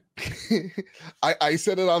 dude, I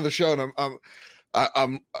said it on the show, and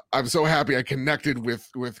I'm so happy I connected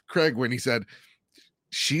with Craig when he said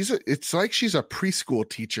it's like she's a preschool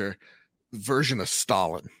teacher version of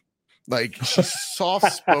Stalin. Like, she's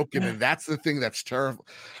soft spoken, and that's the thing that's terrible.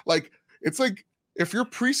 Like, it's like if your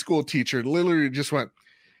preschool teacher literally just went,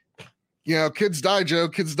 kids die, Joe,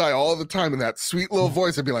 kids die all the time, in that sweet little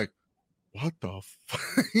voice, I'd be like, what the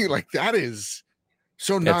fuck? Like, that is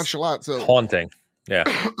so nonchalant, so haunting. Yeah.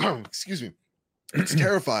 Excuse me. It's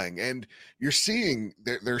terrifying. And you're seeing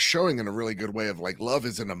they're showing in a really good way of, like, love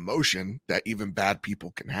is an emotion that even bad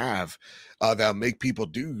people can have, that'll make people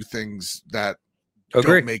do things that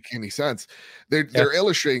don't make any sense. They're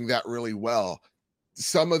illustrating that really well.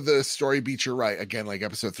 Some of the story beats, you're right, again, like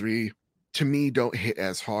episode 3, to me, don't hit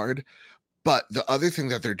as hard. But the other thing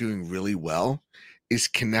that they're doing really well is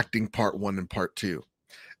connecting part 1 and part 2,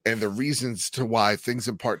 and the reasons to why things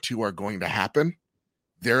in part 2 are going to happen.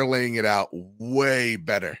 They're laying it out way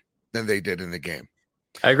better than they did in the game.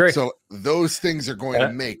 I agree. So those things are going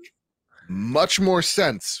to make much more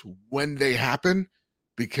sense when they happen,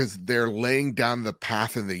 because they're laying down the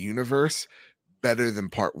path in the universe better than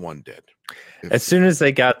part 1 did. As soon as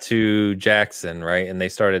they got to Jackson, right, and they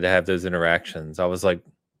started to have those interactions, I was like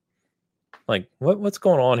what's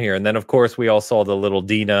going on here? And then, of course, we all saw the little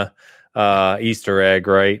Dina Easter egg,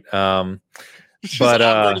 right? She's but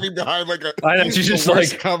operating behind like a I know, she's just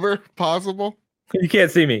like cover possible. You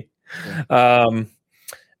can't see me. Yeah.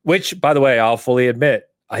 Which, by the way, I'll fully admit,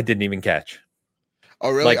 I didn't even catch. Oh,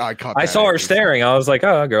 really? Like, I saw her staring. I was like,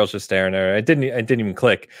 oh, a girl's just staring there. It didn't even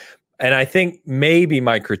click. And I think maybe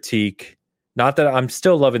my critique, not that I'm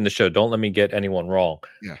still loving the show, don't let me get anyone wrong.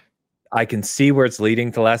 Yeah. I can see where it's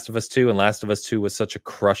leading to Last of Us 2, and Last of Us 2 was such a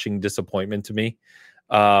crushing disappointment to me.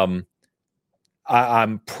 I'm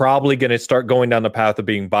probably going to start going down the path of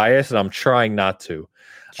being biased, and I'm trying not to.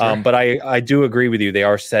 Sure. But I do agree with you. They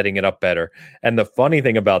are setting it up better. And the funny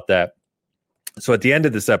thing about that, so at the end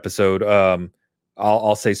of this episode,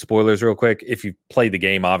 I'll say spoilers real quick. If you play the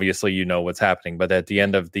game, obviously you know what's happening. But at the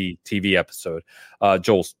end of the TV episode,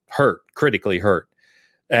 Joel's hurt, critically hurt.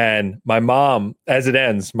 And my mom, as it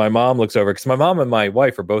ends, my mom looks over, because my mom and my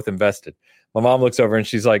wife are both invested. My mom looks over and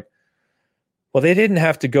she's like, well, they didn't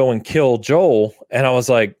have to go and kill Joel. And I was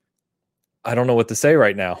like, I don't know what to say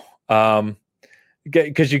right now.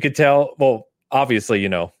 Because you could tell, well, obviously,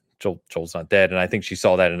 Joel's not dead. And I think she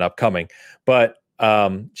saw that in Upcoming. But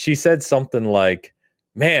she said something like,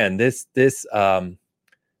 man, this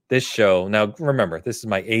show. Now, remember, this is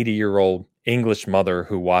my 80-year-old English mother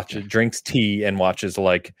who drinks tea and watches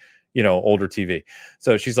older TV.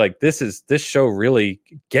 So she's like, this show really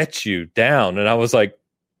gets you down. And I was like,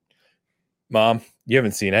 Mom, you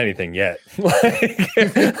haven't seen anything yet.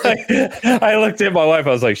 I looked at my wife. I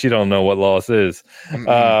was like, she don't know what loss is.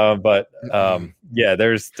 But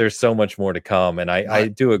there's so much more to come. And I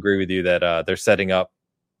do agree with you that they're setting up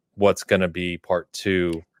what's going to be part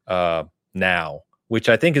 2 now, which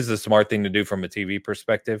I think is the smart thing to do from a TV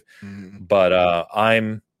perspective. But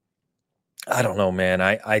I don't know, man.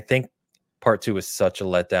 I think part 2 is such a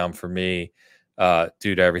letdown for me.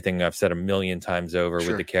 Due to everything I've said a million times over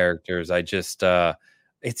with the characters. I just,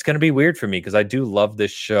 it's going to be weird for me because I do love this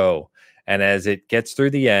show. And as it gets through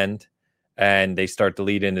the end and they start to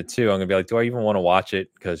lead into 2, I'm going to be like, do I even want to watch it?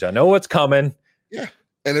 Because I know what's coming. Yeah.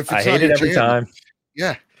 And if it's I hate it every time.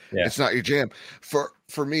 Yeah. It's not your jam.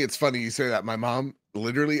 For me, it's funny you say that. My mom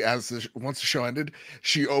literally, once the show ended,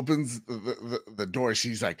 she opens the door.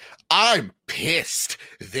 She's like, I'm pissed.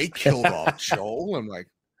 They killed off Joel. I'm like,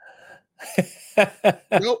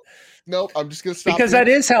 nope. I'm just gonna stop because that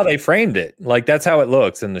is how they framed it. Like, that's how it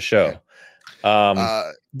looks in the show.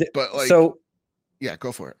 But like, so yeah,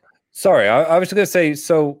 go for it. Sorry, I was gonna say,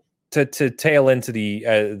 so to tail into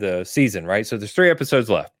the season, right? So there's 3 episodes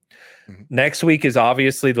left. Next week is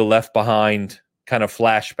obviously the Left Behind kind of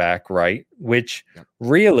flashback, right? Which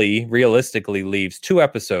really, realistically, leaves 2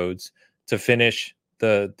 episodes to finish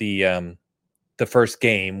the first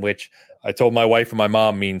game, which I told my wife and my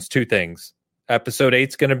mom means 2 things. Episode 8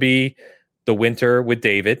 is going to be the winter with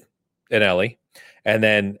David and Ellie. And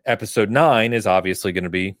then episode 9 is obviously going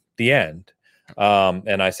to be the end.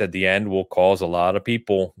 And I said the end will cause a lot of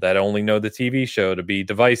people that only know the TV show to be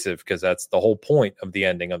divisive, because that's the whole point of the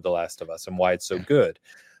ending of The Last of Us and why it's so good.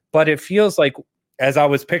 But it feels like, as I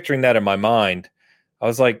was picturing that in my mind, I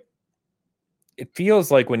was like, it feels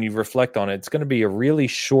like when you reflect on it, it's going to be a really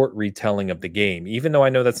short retelling of the game, even though I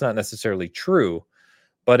know that's not necessarily true.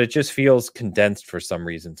 but it just feels condensed for some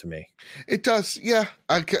reason to me. It does, yeah.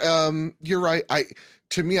 You're right.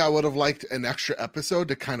 To me, I would have liked an extra episode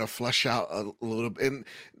to kind of flesh out a little bit. And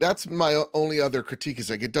that's my only other critique is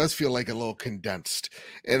like, it does feel like a little condensed.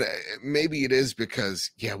 And maybe it is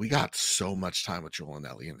because, yeah, we got so much time with Joel and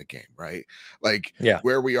Ellie in the game, right? Like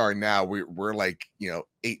where we are now, we're like,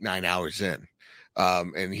 8-9 hours in.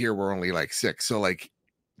 And here we're only like 6. So like,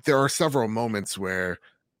 there are several moments where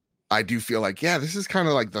I do feel like, yeah, this is kind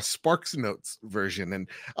of like the Sparks Notes version. And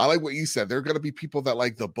I like what you said. There are going to be people that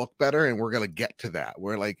like the book better, and we're going to get to that.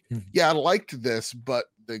 We're like, yeah, I liked this, but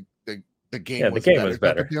the game was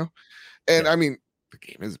better. And I mean, the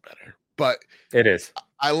game is better, but it is.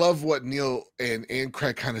 I love what Neil and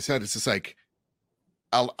Craig kind of said. It's just like,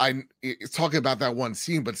 it's talking about that one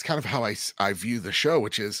scene, but it's kind of how I view the show,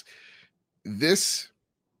 which is this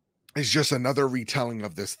is just another retelling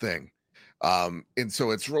of this thing. And so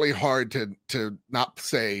it's really hard to not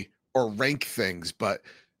say or rank things, but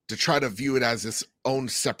to try to view it as its own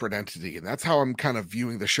separate entity. And that's how I'm kind of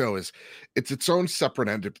viewing the show is it's its own separate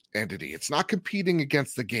entity. It's not competing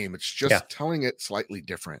against the game. It's just telling it slightly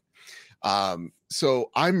different. So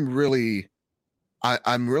I'm really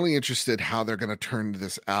interested how they're going to turn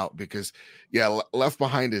this out because Left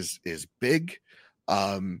Behind is big.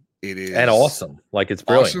 It is and awesome. Like it's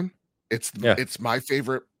brilliant. Awesome. It's my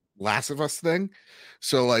favorite Last of Us thing.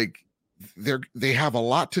 So like they have a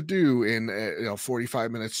lot to do in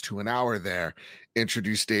 45 minutes to an hour there.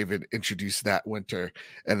 Introduce David, introduce that winter,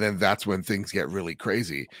 and then that's when things get really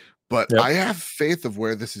crazy. But I have faith of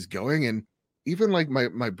where this is going. And even like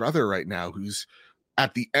my brother right now, who's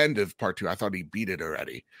at the end of part 2, I thought he beat it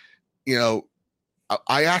already.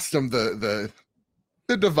 I asked him the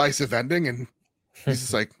divisive ending, and he's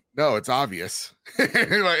just like, no, it's obvious.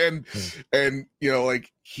 and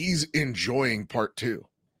like he's enjoying part 2.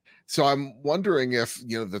 So I'm wondering if,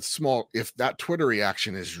 if that Twitter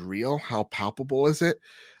reaction is real, how palpable is it?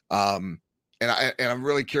 And I'm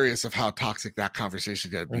really curious of how toxic that conversation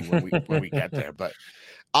is going to be when we get there. But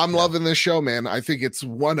I'm loving this show, man. I think it's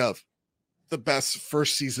one of the best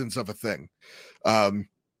first seasons of a thing.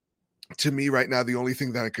 To me right now, the only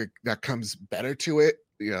thing that comes better to it,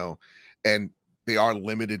 and they are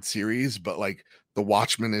limited series, but like The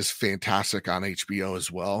Watchmen is fantastic on HBO as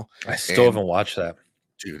well. I still haven't watched that.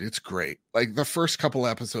 Dude, it's great. Like the first couple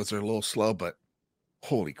episodes are a little slow, but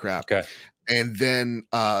holy crap. Okay. And then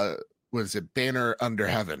what is it? Banner Under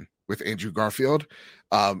Heaven with Andrew Garfield.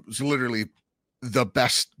 It's literally the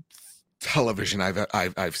best television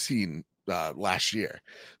I've seen last year.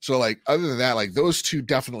 So like other than that, like those two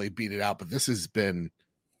definitely beat it out, but this has been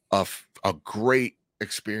a great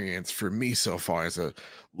experience for me so far as a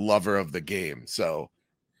lover of the game. So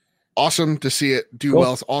awesome to see it do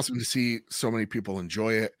well. It's awesome to see so many people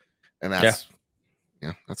enjoy it, and that's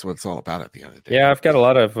that's what it's all about at the end of the day. I've got a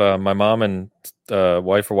lot of my mom and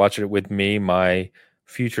wife are watching it with me. My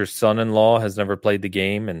future son-in-law has never played the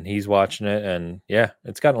game, and he's watching it, and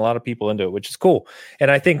it's gotten a lot of people into it, which is cool. And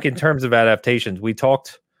I think in terms of adaptations, we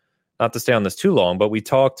talked, not to stay on this too long, but we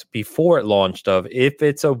talked before it launched of if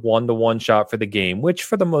it's a 1-to-1 shot for the game, which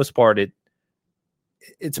for the most part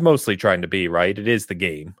it's mostly trying to be, right? It is the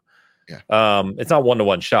game. Yeah. It's not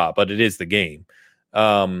 1-to-1 shot, but it is the game.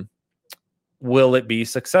 Will it be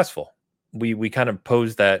successful? We kind of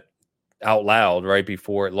posed that out loud right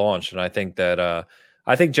before it launched, and I think that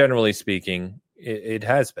I think generally speaking, it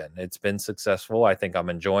has been. It's been successful. I think I'm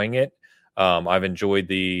enjoying it. I've enjoyed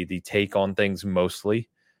the take on things mostly.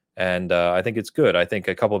 And I think it's good. I think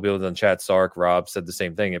a couple of people in the chat, Sark, Rob, said the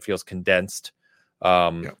same thing. It feels condensed,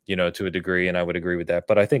 to a degree, and I would agree with that.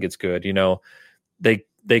 But I think it's good.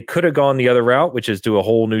 They could have gone the other route, which is do a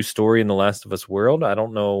whole new story in the Last of Us world. I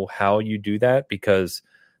don't know how you do that because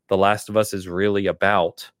the Last of Us is really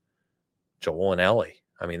about Joel and Ellie.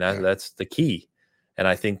 I mean, that's the key. And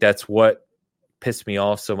I think that's what pissed me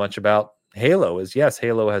off so much about Halo is, yes,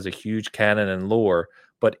 Halo has a huge canon and lore,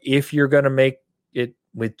 but if you're going to make it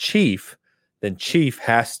with Chief, then Chief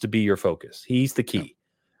has to be your focus. He's the key.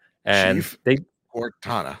 And Chief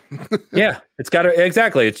Cortana. It's got to,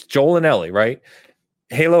 exactly. It's Joel and Ellie, right?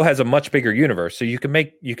 Halo has a much bigger universe, so you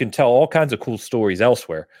can tell all kinds of cool stories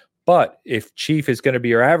elsewhere. But if Chief is going to be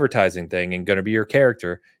your advertising thing and going to be your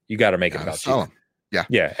character, you got to make it about Chief.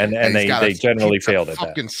 Yeah, and they generally failed at that.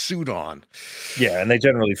 Fucking suit on. Yeah, and they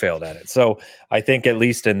generally failed at it. So I think at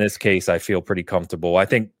least in this case, I feel pretty comfortable. I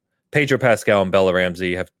think Pedro Pascal and Bella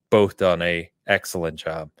Ramsey have both done a excellent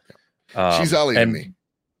job. She's Ellie to me.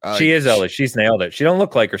 She is Ellie. She's nailed it. She don't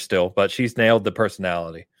look like her still, but she's nailed the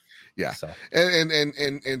personality. Yeah. So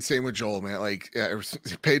And same with Joel, man. Like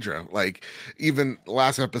Pedro, like even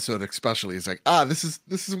last episode especially, is like, this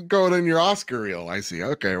is going in your Oscar reel. I see.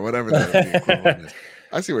 Okay, or whatever the equivalent is.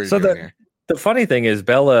 I see what you're doing here. The funny thing is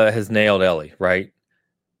Bella has nailed Ellie, right?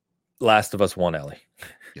 Last of Us 1 Ellie.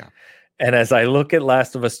 Yeah. And as I look at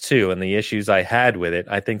Last of Us 2 and the issues I had with it,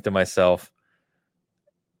 I think to myself,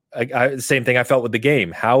 same thing I felt with the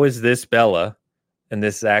game. How is this Bella and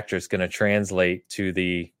this actress going to translate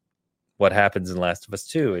to what happens in Last of Us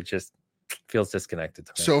 2? It just feels disconnected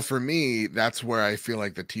to me. So for me, that's where I feel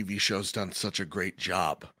like the TV show's done such a great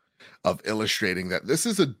job of illustrating that this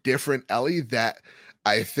is a different Ellie, that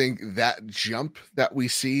I think that jump that we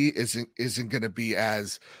see isn't going to be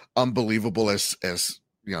as unbelievable as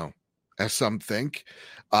some think.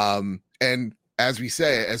 And as we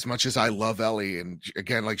say, as much as I love Ellie, and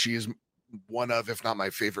again, like she is one of, if not my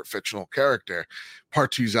favorite fictional character,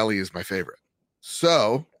 Part 2's Ellie is my favorite.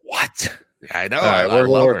 So what? I know. Right,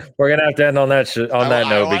 we're gonna have to end on that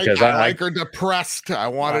note because I like her depressed. I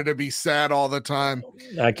wanted to be sad all the time.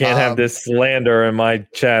 I can't have this slander in my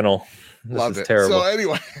channel. This is terrible. So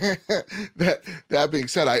anyway, that being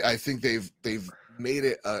said, I think they've made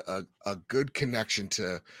it a good connection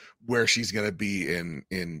to where she's gonna be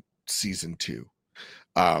in season 2.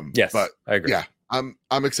 Yes, but I agree. Yeah,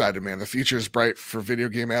 I'm excited, man. The future is bright for video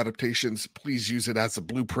game adaptations. Please use it as a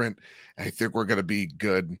blueprint. I think we're gonna be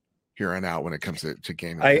good here on out when it comes to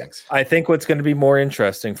gaming things. I think what's going to be more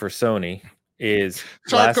interesting for Sony is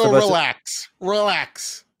Charco,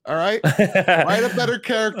 relax. All right, write a better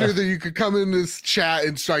character that you could come in this chat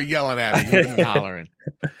and start yelling at you and hollering.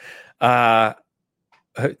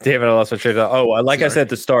 David, I lost my train of thought. Sorry. I said at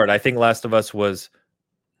the start, I think Last of Us was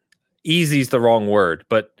easy is the wrong word,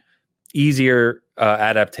 but easier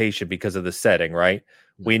adaptation because of the setting. Right?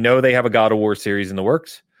 We know they have a God of War series in the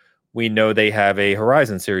works. We know they have a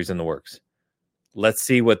Horizon series in the works. Let's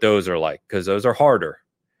see what those are like, because those are harder.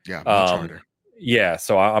 Yeah, much harder. Yeah,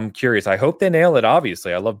 so I'm curious. I hope they nail it.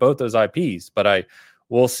 Obviously, I love both those IPs, but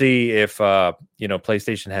we'll see if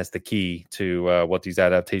PlayStation has the key to what these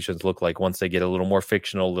adaptations look like once they get a little more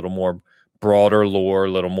fictional, a little more broader lore, a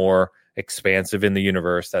little more expansive in the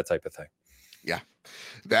universe, that type of thing. Yeah.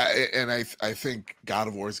 I think God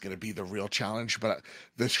of War is going to be the real challenge, but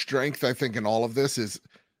the strength I think in all of this is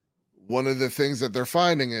one of the things that they're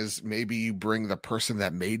finding is maybe you bring the person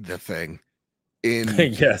that made the thing in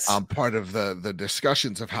yes, part of the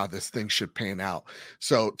discussions of how this thing should pan out.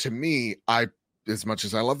 So to me, as much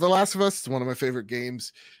as I love The Last of Us, it's one of my favorite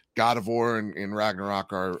games. God of War and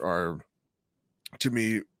Ragnarok are to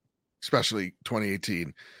me, especially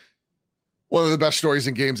 2018, one of the best stories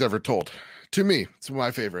in games ever told. To me, it's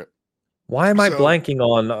my favorite. Why am I blanking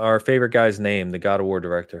on our favorite guy's name, the God of War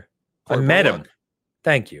director? I met him.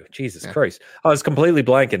 Thank you. Jesus Christ. I was completely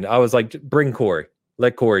blanking. I was like, bring Corey.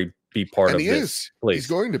 Let Corey be part of this. Is. Please. He's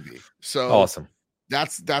going to be. So awesome.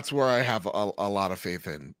 That's where I have a lot of faith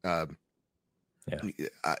in.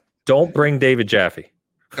 Don't bring David Jaffe.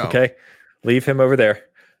 No. Okay. Leave him over there.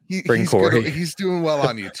 Bring Corey. He's doing well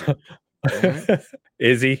on YouTube. Right?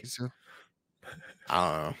 Is he?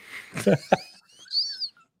 I don't know.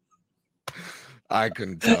 I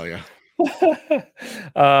couldn't tell you.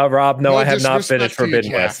 Rob, no, I have not finished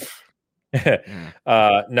Forbidden West.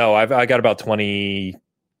 No, I got about 20,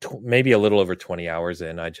 maybe a little over 20 hours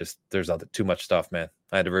in. There's too much stuff, man.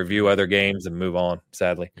 I had to review other games and move on,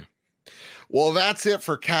 sadly. Well, that's it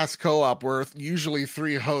for Cast Co-op, where usually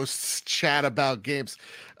 3 hosts chat about games,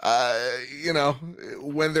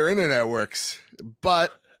 when their internet works.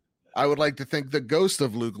 But I would like to thank the ghost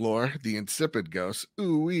of Luke Lore, the insipid ghost,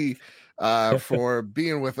 for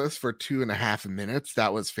being with us for 2.5 minutes.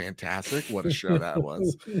 That was fantastic. What a show that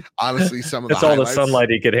was. Honestly, some of the highlights. All the sunlight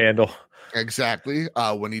he could handle. Exactly.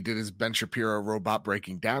 When he did his Ben Shapiro robot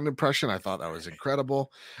breaking down impression, I thought that was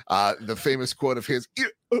incredible. The famous quote of his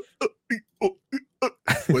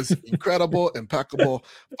was incredible, impeccable.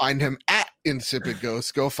 Find him at Insipid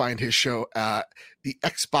Ghost. Go find his show, the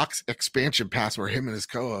Xbox Expansion Pass, where him and his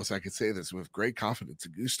co-host, I could say this with great confidence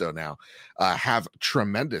and gusto now, have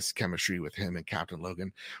tremendous chemistry with him and Captain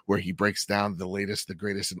Logan, where he breaks down the latest, the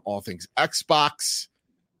greatest in all things Xbox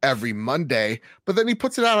every Monday, but then he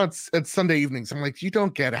puts it out on Sunday evenings. I'm like, you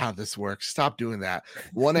don't get how this works. Stop doing that.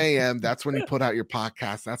 1 a.m. That's when you put out your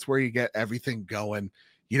podcast. That's where you get everything going.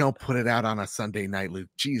 You don't put it out on a Sunday night, Luke.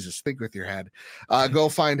 Jesus, think with your head. Go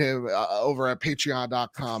find him over at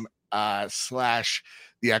patreon.com /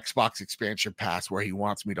 the Xbox Expansion Pass, where he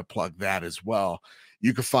wants me to plug that as well.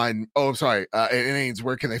 You can find, and Ains,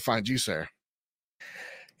 where can they find you, sir?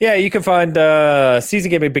 Yeah, you can find Season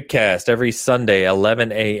Gaming Big Cast every Sunday,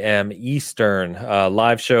 11 a.m. Eastern.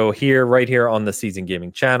 Live show right here on the Season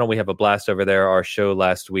Gaming channel. We have a blast over there. Our show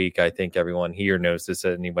last week, I think everyone here knows this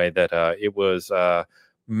anyway, that it was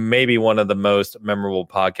maybe one of the most memorable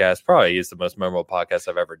podcasts, probably is the most memorable podcast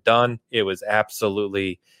I've ever done. It was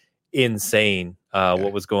absolutely insane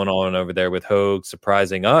what was going on over there with Hogue,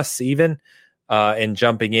 surprising us even, and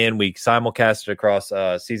jumping in. We simulcasted across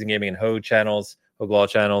Season Gaming and Hogue channels. Law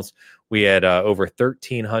channels. We had over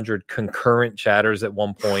 1,300 concurrent chatters at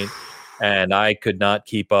one point, and I could not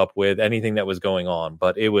keep up with anything that was going on.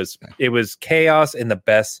 But it was chaos in the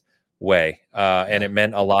best way, and it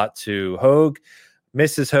meant a lot to Hogue,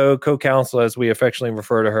 Mrs. Hogue, co-counsel, as we affectionately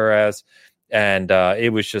refer to her as, and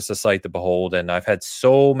it was just a sight to behold. And I've had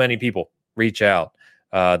so many people reach out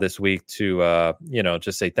this week to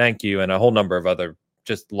just say thank you, and a whole number of other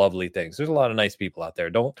just lovely things. There's a lot of nice people out there.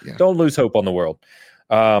 Don't lose hope on the world.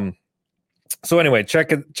 So anyway, check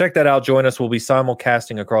that out. Join us. We'll be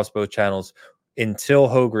simulcasting across both channels until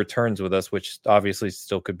Hogue returns with us, which obviously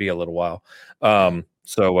still could be a little while.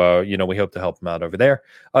 So we hope to help him out over there.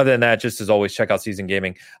 Other than that, just as always, check out Season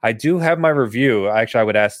Gaming. I do have my review. Actually, I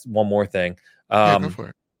would ask one more thing. Go for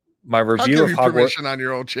it. My review of Hogwarts on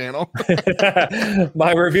your old channel.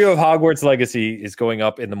 My review of Hogwarts Legacy is going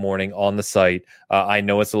up in the morning on the site. I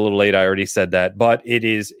know it's a little late. I already said that, but it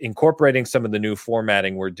is incorporating some of the new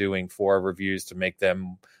formatting we're doing for our reviews to make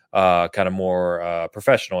them kind of more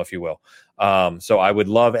professional, if you will. So I would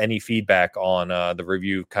love any feedback on the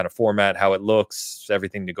review kind of format, how it looks,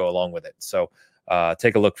 everything to go along with it. So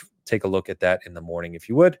take a look at that in the morning, if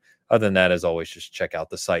you would. Other than that, as always, just check out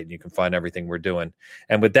the site and you can find everything we're doing.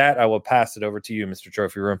 And with that, I will pass it over to you, Mr.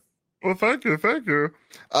 Trophy Room. Well, thank you.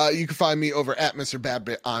 You can find me over at Mr.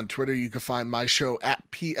 Badbit on Twitter. You can find my show at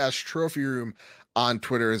PS Trophy Room on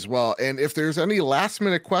Twitter as well. And if there's any last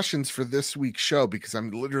minute questions for this week's show, because I'm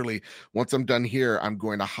literally, once I'm done here, I'm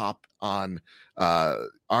going to hop on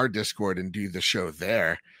our Discord and do the show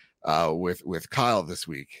there with Kyle this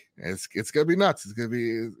week. It's gonna be nuts. It's gonna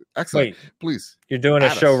be excellent. Wait, please, you're doing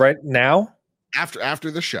a show right now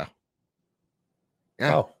after the show.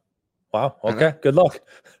 Yeah. Oh, wow. Okay, good luck.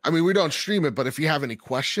 I mean, we don't stream it, but if you have any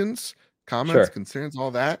questions, comments, concerns,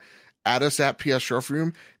 all that, add us at PS Trophy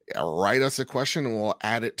Room. Write us a question and we'll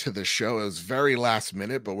add it to the show. It was very last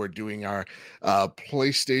minute, but we're doing our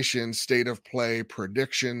PlayStation State of Play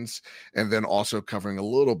predictions, and then also covering a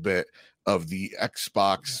little bit of the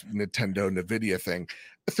Xbox, Nintendo, NVIDIA thing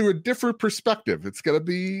through a different perspective. It's gonna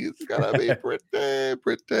be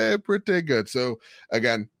pretty good. So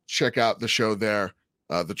again, check out the show there,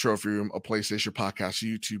 the Trophy Room, a PlayStation Podcast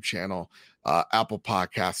YouTube channel, Apple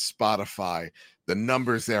Podcasts, Spotify. The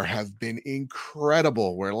numbers there have been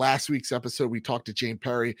incredible. Where last week's episode we talked to Jane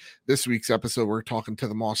Perry, this week's episode we're talking to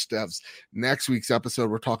the Moss devs. Next week's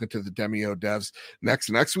episode we're talking to the Demio devs.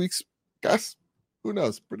 Next week's, guys, who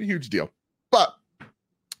knows? Pretty huge deal. But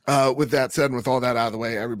with that said, and with all that out of the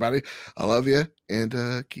way, everybody, I love you,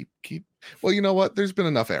 and keep. Well, you know what? There's been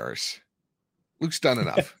enough errors. Luke's done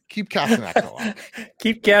enough. Keep casting that co-op.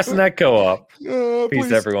 Keep casting that co-op. Peace,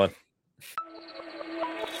 please. everyone.